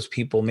are those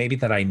people maybe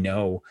that I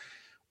know,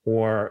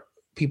 or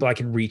people I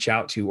can reach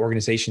out to,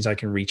 organizations I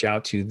can reach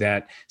out to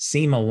that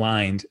seem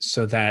aligned,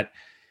 so that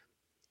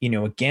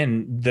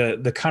again,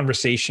 the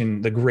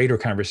conversation, the greater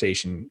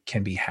conversation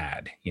can be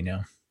had.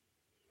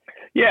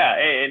 Yeah,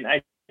 and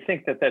I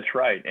think that that's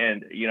right.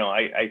 And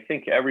I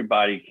think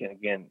everybody can,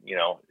 again,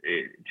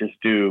 just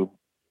do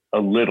a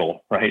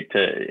little, right?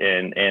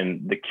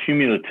 And the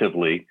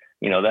cumulatively,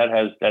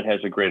 that has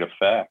a great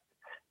effect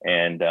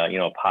and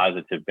a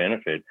positive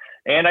benefit.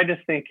 And I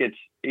just think it's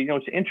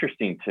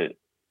interesting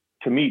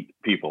to meet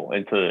people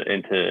and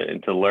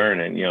to learn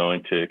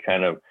and to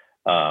kind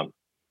of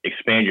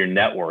expand your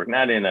network,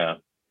 not in a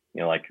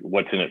like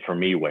what's in it for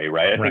me way,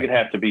 right? I think it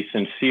has to be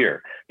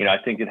sincere. I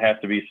think it has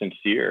to be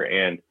sincere,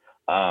 and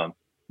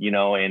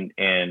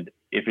and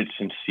if it's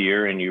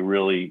sincere and you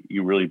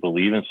really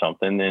believe in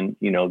something, then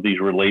these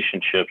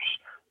relationships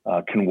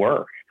can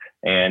work,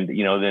 and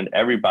then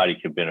everybody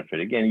can benefit.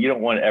 Again, you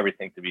don't want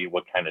everything to be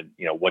what kind of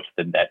what's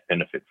the net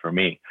benefit for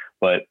me,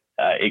 but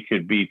it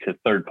could be to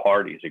third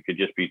parties. It could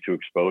just be to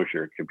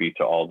exposure. It could be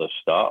to all this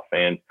stuff,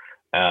 and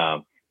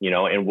And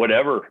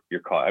whatever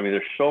you're called. I mean,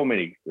 there's so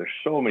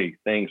many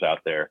things out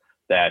there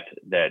that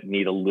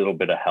need a little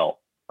bit of help,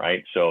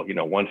 right? So,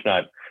 one's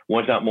not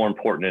more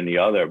important than the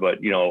other, but,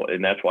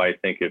 and that's why I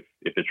think if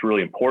it's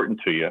really important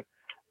to you,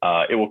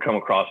 it will come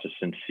across as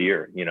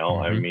sincere,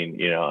 Mm-hmm. I mean,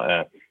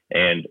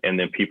 and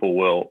then it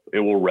will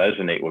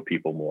resonate with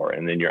people more.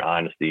 And then your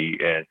honesty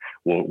and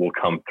will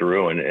come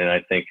through. And I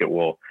think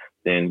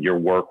then your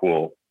work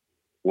will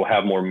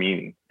have more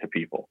meaning to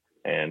people.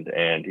 And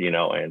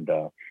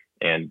the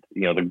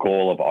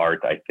goal of art,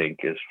 I think,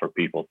 is for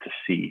people to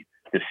see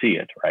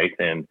it. Right.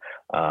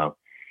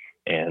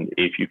 And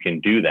if you can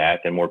do that,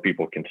 then more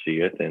people can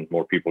see it and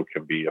more people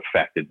can be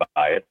affected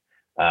by it.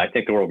 I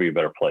think the world will be a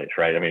better place.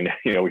 Right. I mean,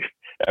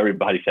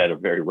 everybody's had a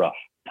very rough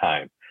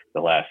time the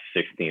last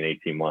 16,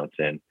 18 months.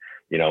 And,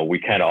 we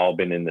kind of all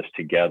been in this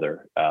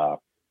together.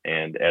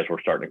 And as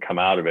we're starting to come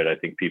out of it, I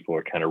think people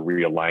are kind of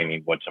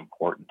realigning what's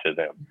important to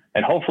them.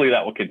 And hopefully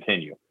that will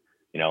continue.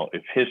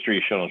 If history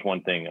has shown us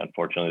one thing,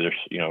 unfortunately,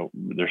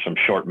 there's some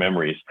short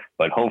memories,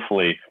 but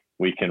hopefully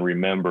we can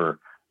remember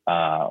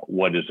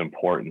what is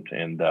important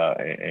and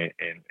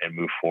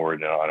move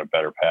forward on a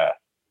better path.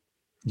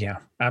 Yeah,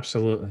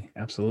 absolutely.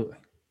 Absolutely.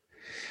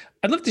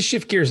 I'd love to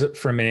shift gears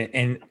for a minute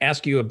and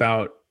ask you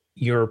about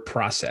your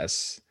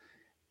process.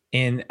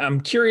 And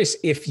I'm curious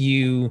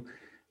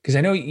because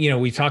I know,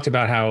 we talked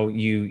about how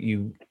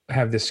you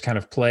have this kind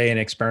of play and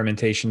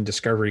experimentation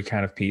discovery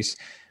kind of piece,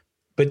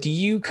 but do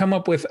you come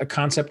up with a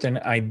concept and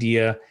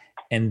idea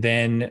and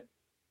then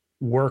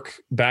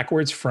work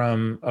backwards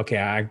from, okay,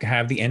 I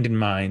have the end in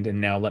mind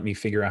and now let me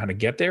figure out how to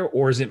get there?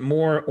 Or is it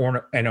more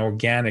an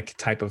organic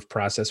type of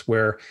process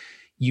where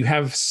you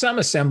have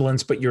some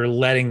semblance, but you're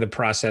letting the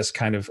process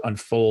kind of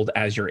unfold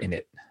as you're in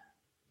it?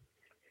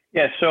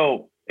 Yeah.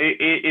 So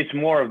it's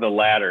more of the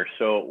latter.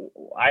 So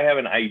I have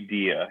an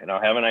idea and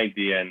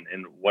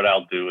what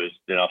I'll do is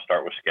then I'll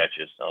start with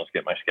sketches. I'll just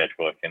get my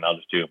sketchbook and I'll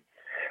just do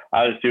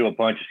a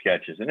bunch of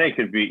sketches, and they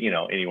could be,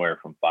 anywhere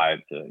from 5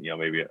 to,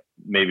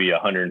 maybe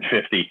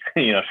 150,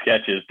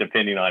 sketches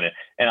depending on it.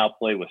 And I'll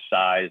play with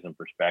size and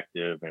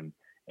perspective and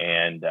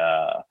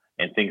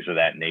things of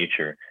that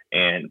nature.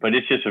 But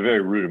it's just a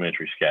very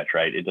rudimentary sketch,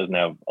 right? It doesn't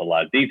have a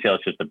lot of detail.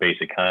 It's just a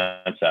basic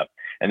concept.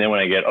 And then when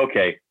I get,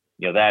 okay,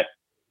 that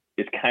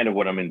is kind of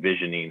what I'm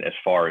envisioning as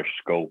far as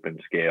scope and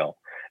scale.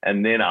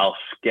 And then I'll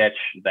sketch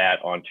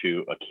that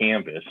onto a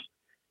canvas.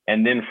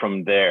 And then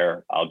from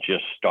there, I'll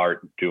just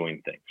start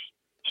doing things.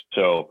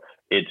 So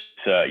it's,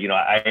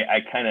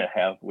 I kind of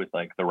have with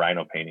like the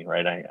rhino painting,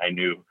 right? I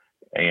knew,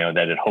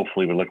 that it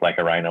hopefully would look like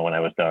a rhino when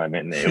I was done,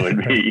 and it would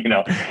be,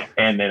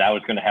 and then I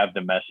was going to have the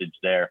message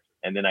there.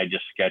 And then I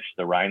just sketched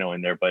the rhino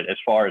in there. But as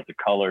far as the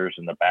colors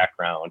and the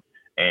background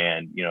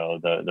and,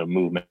 the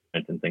movement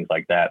and things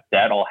like that,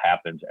 that all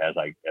happens as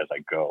I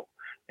go.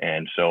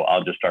 And so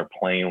I'll just start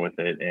playing with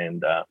it.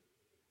 And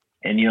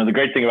the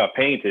great thing about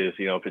paint is,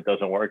 if it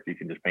doesn't work, you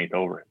can just paint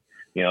over it.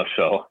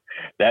 So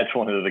that's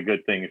one of the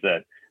good things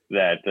that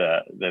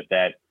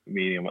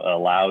medium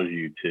allows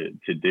you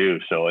to do.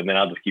 So, and then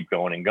I'll just keep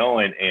going and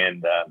going.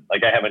 And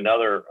like I have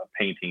another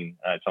painting,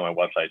 it's on my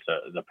website,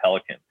 the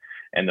Pelican.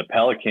 And the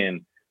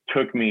Pelican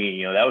took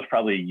me, that was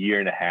probably a year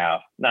and a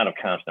half, not of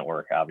constant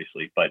work,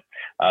 obviously, but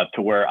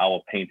to where I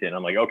will paint it. And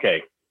I'm like,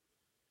 okay,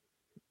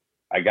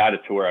 I got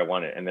it to where I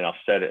want it. And then I'll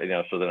set it,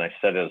 so then I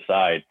set it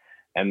aside.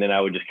 And then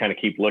I would just kind of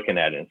keep looking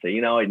at it and say,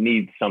 it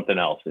needs something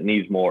else. It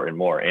needs more and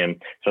more.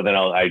 And so then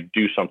I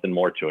do something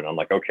more to it. I'm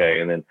like, okay.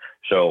 And then,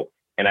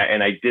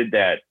 I did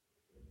that,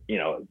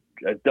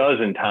 a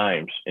dozen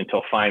times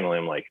until finally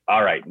I'm like,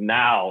 all right,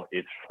 now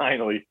it's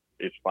finally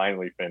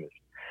finished.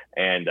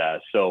 And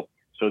so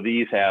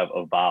these have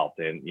evolved,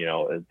 and,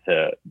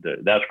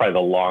 that's probably the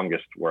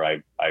longest where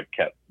I've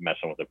kept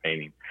messing with the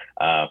painting.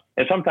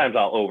 And sometimes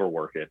I'll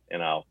overwork it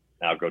and I'll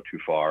go too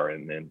far,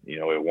 and then,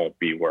 it won't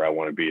be where I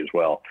want to be as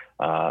well.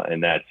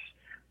 And that's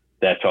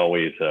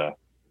always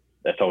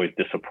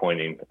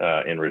disappointing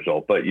in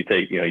result, but you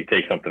take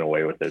something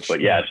away with it.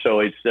 But yeah,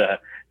 so I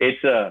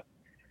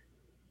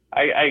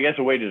guess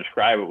a way to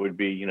describe it would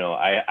be,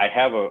 I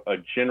have a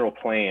general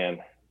plan.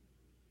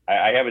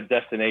 I have a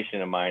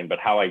destination in mind, but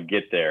how I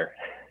get there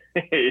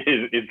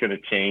is going to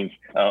change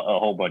a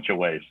whole bunch of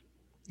ways.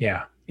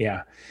 Yeah.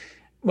 Yeah.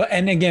 Well,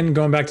 and again,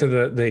 going back to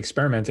the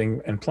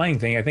experimenting and playing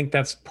thing, I think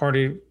that's part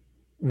of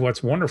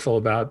what's wonderful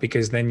about,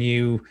 because then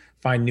you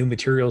find new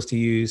materials to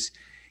use.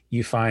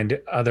 You find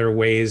other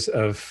ways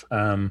of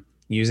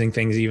using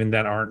things even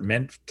that aren't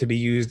meant to be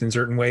used in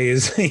certain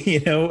ways.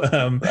 Right.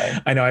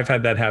 I know I've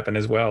had that happen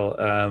as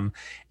well.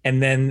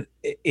 And then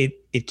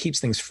it keeps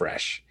things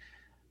fresh,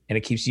 and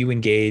it keeps you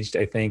engaged,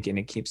 I think, and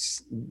it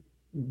keeps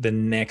the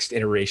next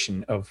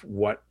iteration of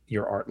what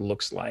your art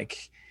looks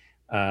like.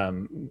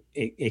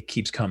 It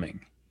keeps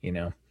coming.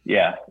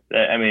 Yeah,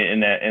 I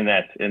mean, and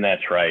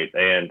that's right.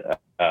 And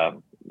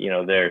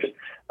there's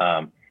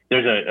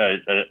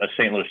a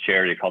St. Louis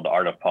charity called the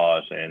Art of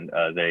Pause, and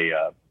they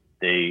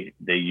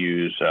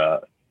use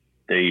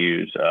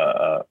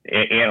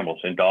animals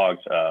and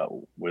dogs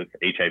with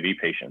HIV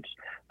patients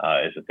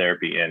as a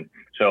therapy. And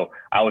so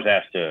I was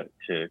asked to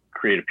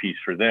create a piece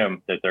for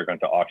them that they're going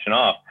to auction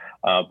off.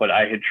 But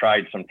I had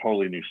tried some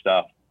totally new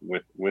stuff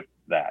with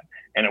that,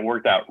 and it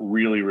worked out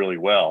really, really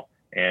well.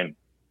 And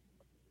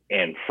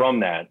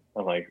from that,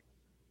 I'm like,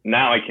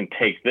 now I can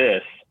take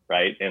this,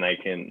 right, and I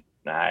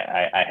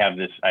have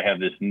this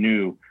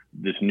new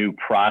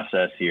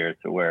process here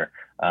to where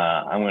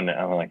I'm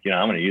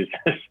gonna use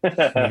this.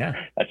 Yeah.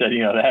 I said,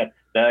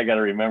 that I got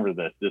to remember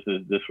this.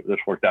 This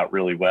worked out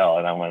really well,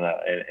 and I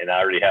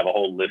already have a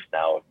whole list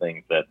now of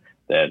things that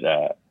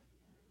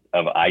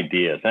of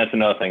ideas. And that's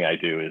another thing I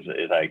do is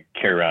I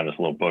carry around this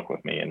little book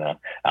with me, and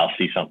I'll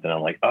see something,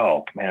 I'm like,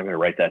 oh man, I'm gonna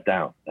write that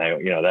down.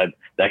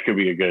 That could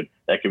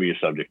be a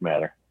subject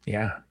matter.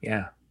 Yeah,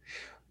 yeah.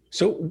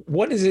 So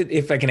what is it,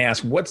 if I can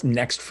ask, what's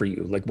next for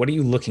you? Like, what are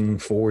you looking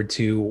forward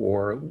to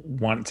or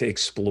want to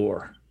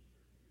explore?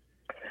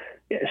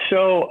 Yeah,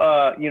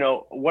 so,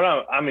 what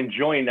I'm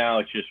enjoying now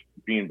is just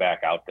being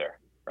back out there,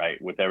 right?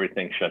 With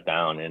everything shut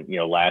down. And,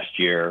 last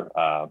year,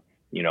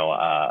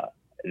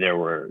 there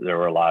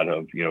were a lot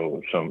of,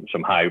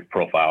 some high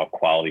profile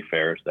quality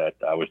fairs that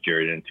I was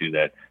jarred into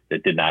that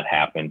did not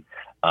happen.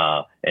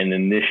 And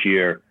then this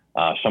year,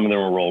 some of them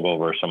were rolled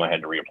over, some I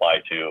had to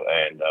reapply to.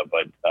 And,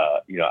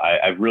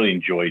 I've really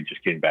enjoyed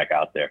just getting back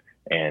out there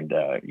and,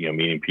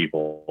 meeting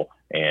people,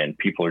 and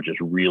people are just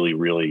really,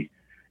 really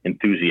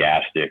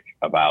enthusiastic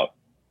about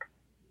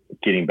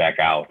getting back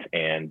out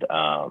and,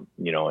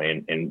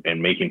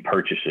 and making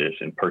purchases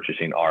and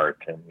purchasing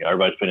art. And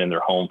everybody's been in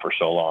their home for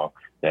so long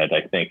that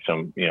I think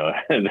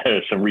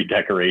there's some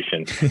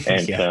redecoration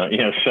and,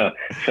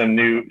 some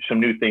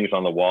new things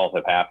on the walls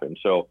have happened.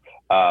 So,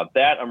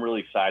 that I'm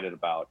really excited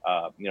about.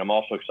 I'm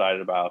also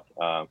excited about,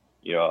 I've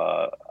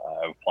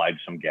applied to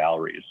some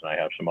galleries, and I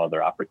have some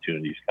other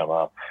opportunities come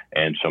up,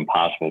 and some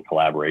possible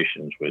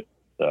collaborations with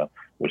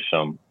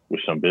some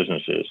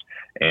businesses.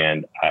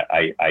 And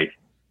I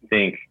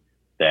think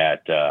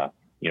that,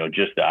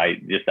 just the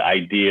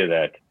idea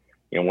that,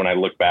 when I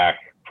look back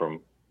from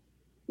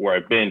where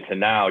I've been to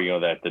now,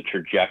 that the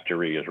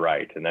trajectory is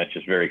right. And that's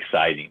just very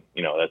exciting.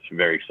 That's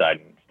very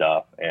exciting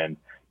stuff. And,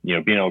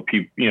 being able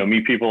to,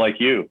 meet people like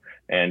you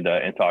and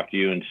talk to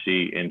you and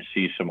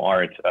see some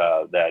art,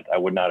 that I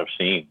would not have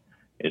seen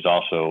is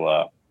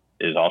also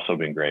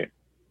been great.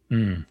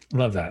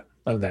 Love that.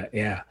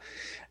 Yeah.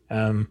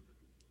 I'm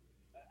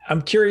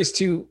curious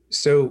too.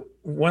 So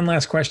one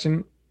last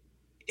question,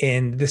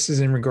 and this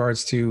is in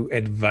regards to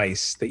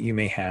advice that you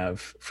may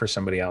have for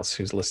somebody else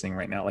who's listening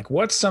right now. Like,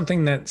 what's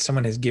something that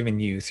someone has given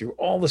you through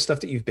all the stuff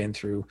that you've been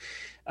through?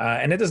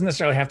 And it doesn't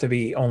necessarily have to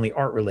be only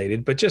art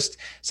related, but just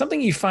something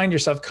you find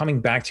yourself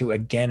coming back to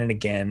again and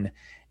again,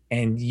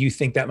 and you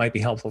think that might be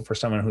helpful for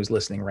someone who's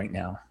listening right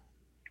now.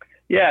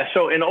 Yeah.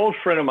 So an old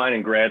friend of mine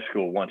in grad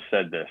school once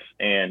said this,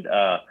 and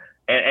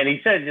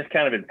he said it just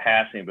kind of in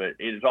passing, but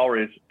it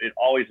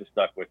always has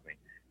stuck with me.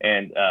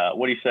 And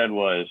what he said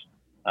was,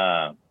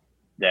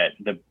 that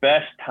the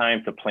best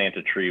time to plant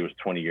a tree was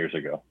 20 years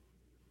ago.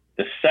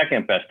 The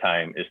second best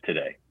time is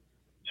today.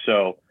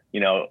 So,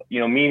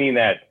 meaning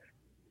that,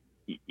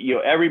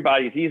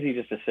 everybody, it's easy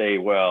just to say,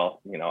 well,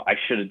 I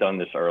should have done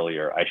this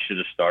earlier. I should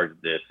have started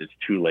this. It's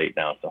too late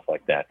now, stuff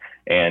like that.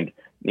 And,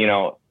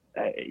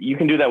 you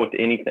can do that with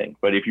anything,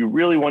 but if you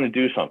really want to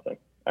do something,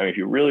 if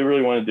you really,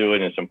 really want to do it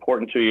and it's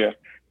important to you,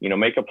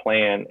 make a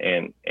plan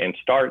and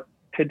start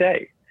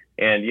today.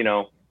 And,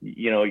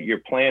 your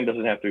plan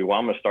doesn't have to be, well,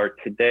 I'm going to start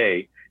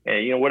today.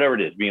 And, whatever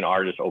it is, be an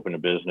artist, open a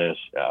business,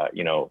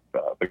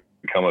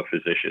 become a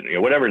physician,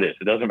 whatever it is,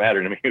 it doesn't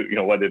matter to me,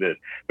 what it is.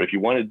 But if you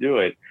want to do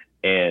it,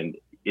 and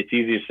it's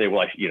easy to say,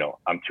 well,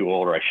 I'm too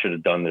old, or I should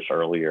have done this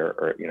earlier,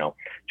 or,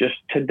 just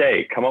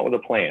today, come up with a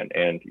plan.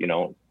 And,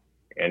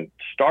 and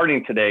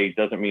starting today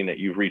doesn't mean that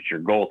you've reached your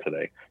goal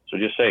today. So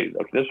just say,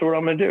 okay, this is what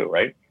I'm going to do,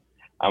 right?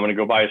 I'm going to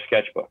go buy a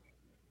sketchbook,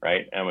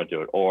 right? I'm going to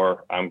do it.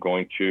 Or I'm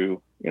going to,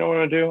 what I'm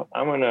going to do?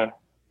 I'm going to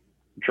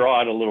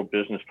draw out a little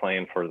business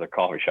plan for the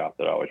coffee shop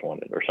that I always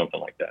wanted, or something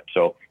like that.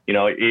 So,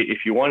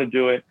 if you want to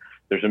do it,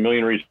 there's a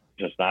million reasons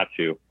not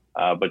to.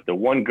 But the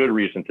one good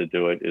reason to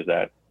do it is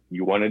that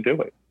you want to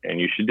do it, and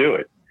you should do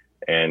it.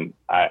 And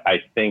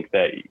I think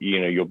that,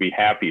 you'll be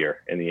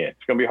happier in the end.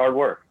 It's going to be hard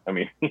work.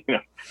 It's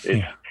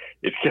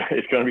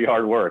going to be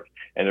hard work.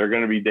 And there are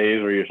going to be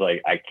days where you're just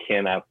like, I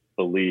cannot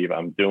believe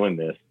I'm doing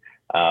this.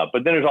 But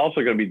then there's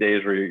also going to be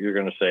days where you're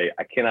going to say,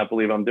 I cannot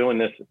believe I'm doing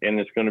this. And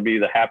it's going to be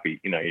the happy,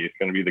 it's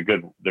going to be the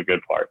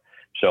good part.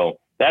 So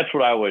that's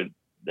what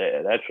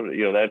that's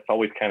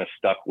always kind of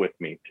stuck with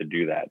me to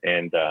do that.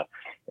 And that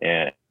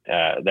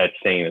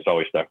saying has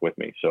always stuck with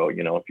me. So, if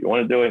you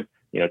want to do it,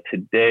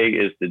 today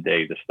is the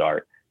day to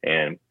start.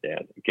 And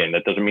again,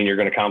 that doesn't mean you're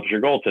going to accomplish your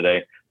goal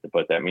today,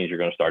 but that means you're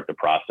going to start the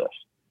process.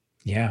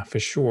 Yeah, for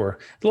sure.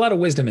 There's a lot of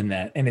wisdom in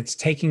that. And it's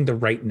taking the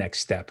right next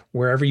step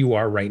wherever you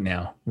are right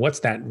now.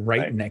 What's that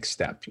right next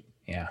step?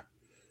 Yeah.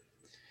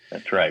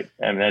 That's right.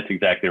 That's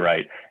exactly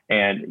right.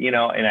 And,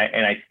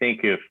 I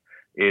think if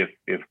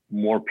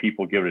more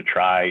people give it a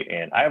try,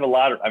 and I have a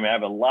lot of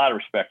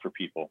respect for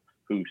people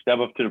who step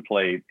up to the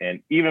plate,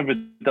 and even if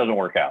it doesn't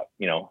work out,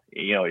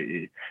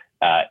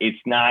 it's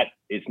not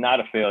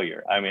a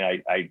failure. I mean,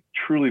 I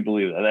truly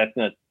believe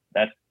that.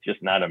 That's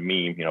just not a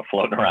meme,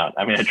 floating around.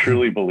 I mean, I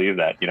truly believe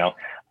that.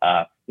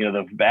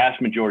 The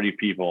vast majority of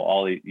people,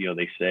 all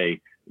they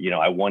say,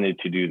 I wanted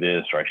to do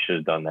this or I should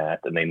have done that,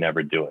 and they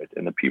never do it.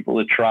 And the people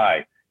that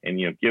try and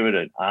give it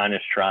an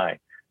honest try.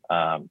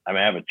 I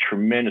have a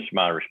tremendous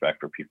amount of respect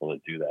for people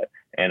that do that.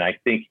 And I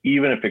think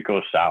even if it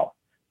goes south,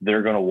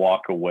 they're going to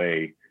walk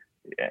away.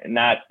 It's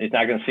not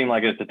going to seem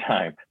like it at the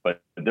time,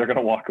 but they're going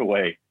to walk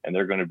away and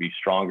they're going to be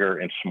stronger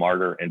and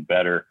smarter and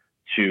better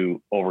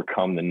to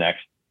overcome the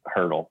next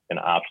hurdle and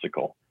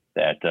obstacle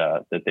that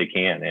they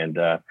can. And,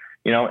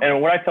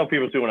 and what I tell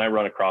people too, when I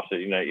run across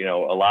it, a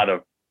lot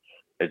of,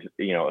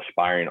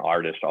 aspiring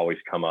artists always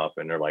come up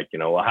and they're like,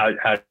 well, how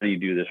do you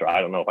do this? Or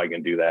I don't know if I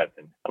can do that.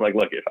 And I'm like,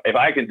 look, if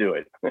I can do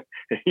it,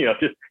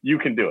 you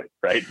can do it,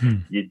 right?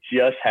 You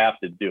just have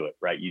to do it,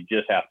 right? You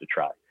just have to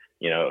try.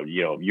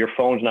 Your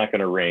phone's not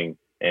going to ring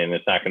and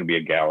it's not going to be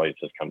a gallery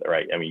that's just come to,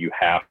 right? I mean, you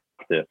have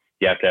to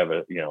have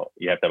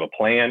a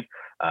plan.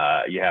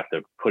 You have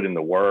to put in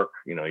the work,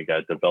 you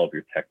got to develop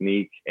your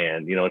technique,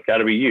 and, it's got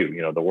to be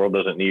you. The world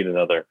doesn't need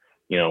another,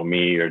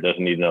 me, or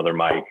doesn't need another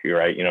Mike,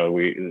 right?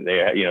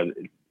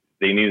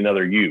 They need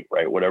another you,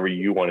 right? Whatever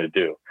you want to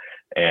do,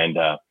 and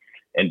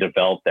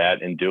develop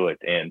that and do it.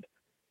 And,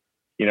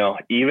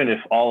 even if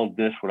all of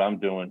this, what I'm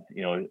doing,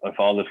 if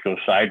all this goes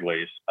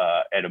sideways,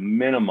 at a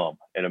minimum,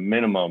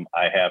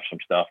 I have some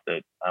stuff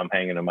that I'm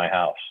hanging in my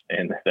house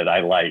and that I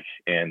like.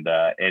 And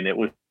it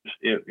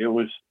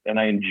was, and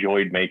I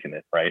enjoyed making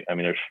it, right? I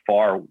mean, there's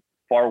far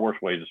worse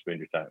ways to spend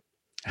your time.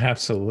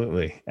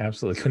 Absolutely.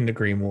 Couldn't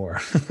agree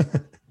more.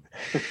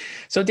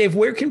 So Dave,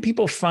 where can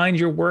people find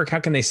your work? How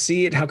can they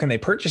see it? How can they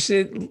purchase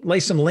it? Lay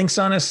some links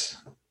on us.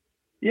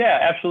 Yeah,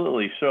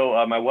 absolutely. So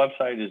my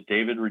website is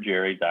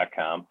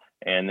davidruggieri.com.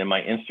 And then my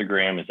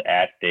Instagram is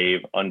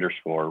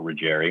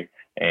 @Dave_Ruggieri.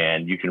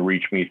 And you can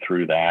reach me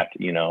through that.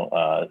 You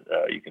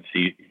can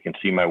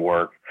see my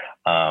work.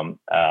 On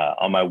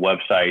my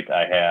website,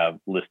 I have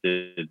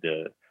listed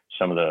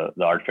some of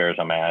the art fairs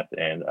I'm at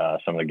and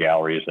some of the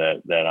galleries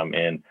that I'm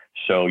in.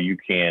 So you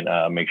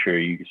can make sure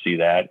you can see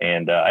that.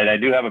 And I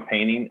do have a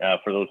painting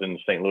for those in the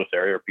St. Louis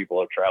area or people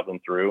who are traveling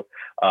through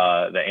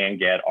the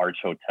Angad Arts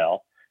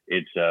Hotel.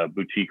 It's a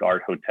boutique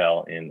art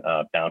hotel in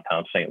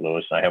downtown St.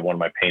 Louis. I have one of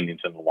my paintings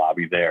in the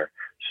lobby there,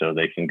 so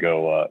they can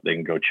go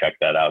check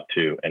that out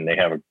too. And they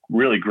have a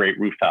really great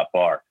rooftop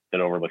bar that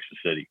overlooks the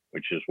city,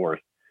 which is worth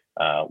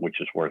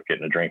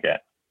getting a drink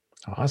at.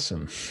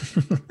 Awesome.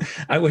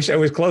 I wish I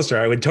was closer.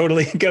 I would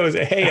totally go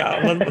say, hey,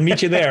 I'll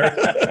meet you there.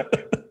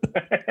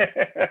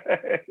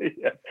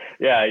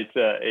 Yeah,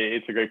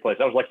 it's a great place.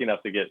 I was lucky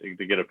enough to get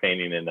a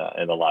painting in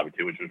the lobby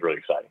too, which was really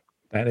exciting.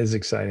 That is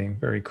exciting.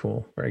 Very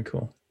cool. Very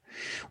cool.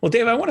 Well,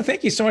 Dave, I want to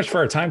thank you so much for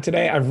our time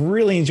today. I've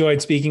really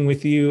enjoyed speaking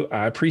with you.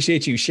 I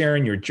appreciate you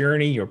sharing your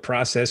journey, your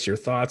process, your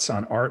thoughts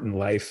on art and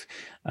life.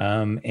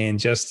 I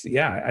just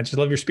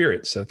love your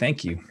spirit. So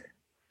thank you.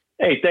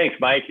 Hey, thanks,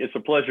 Mike. It's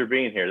a pleasure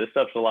being here. This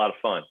stuff's a lot of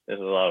fun. This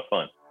is a lot of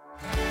fun.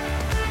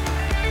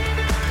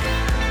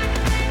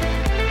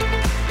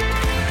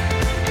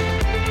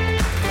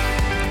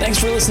 Thanks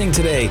for listening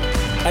today.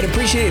 I'd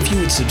appreciate it if you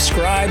would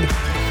subscribe,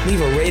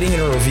 leave a rating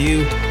and a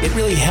review. It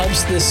really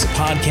helps this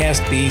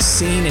podcast be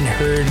seen and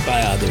heard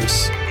by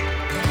others.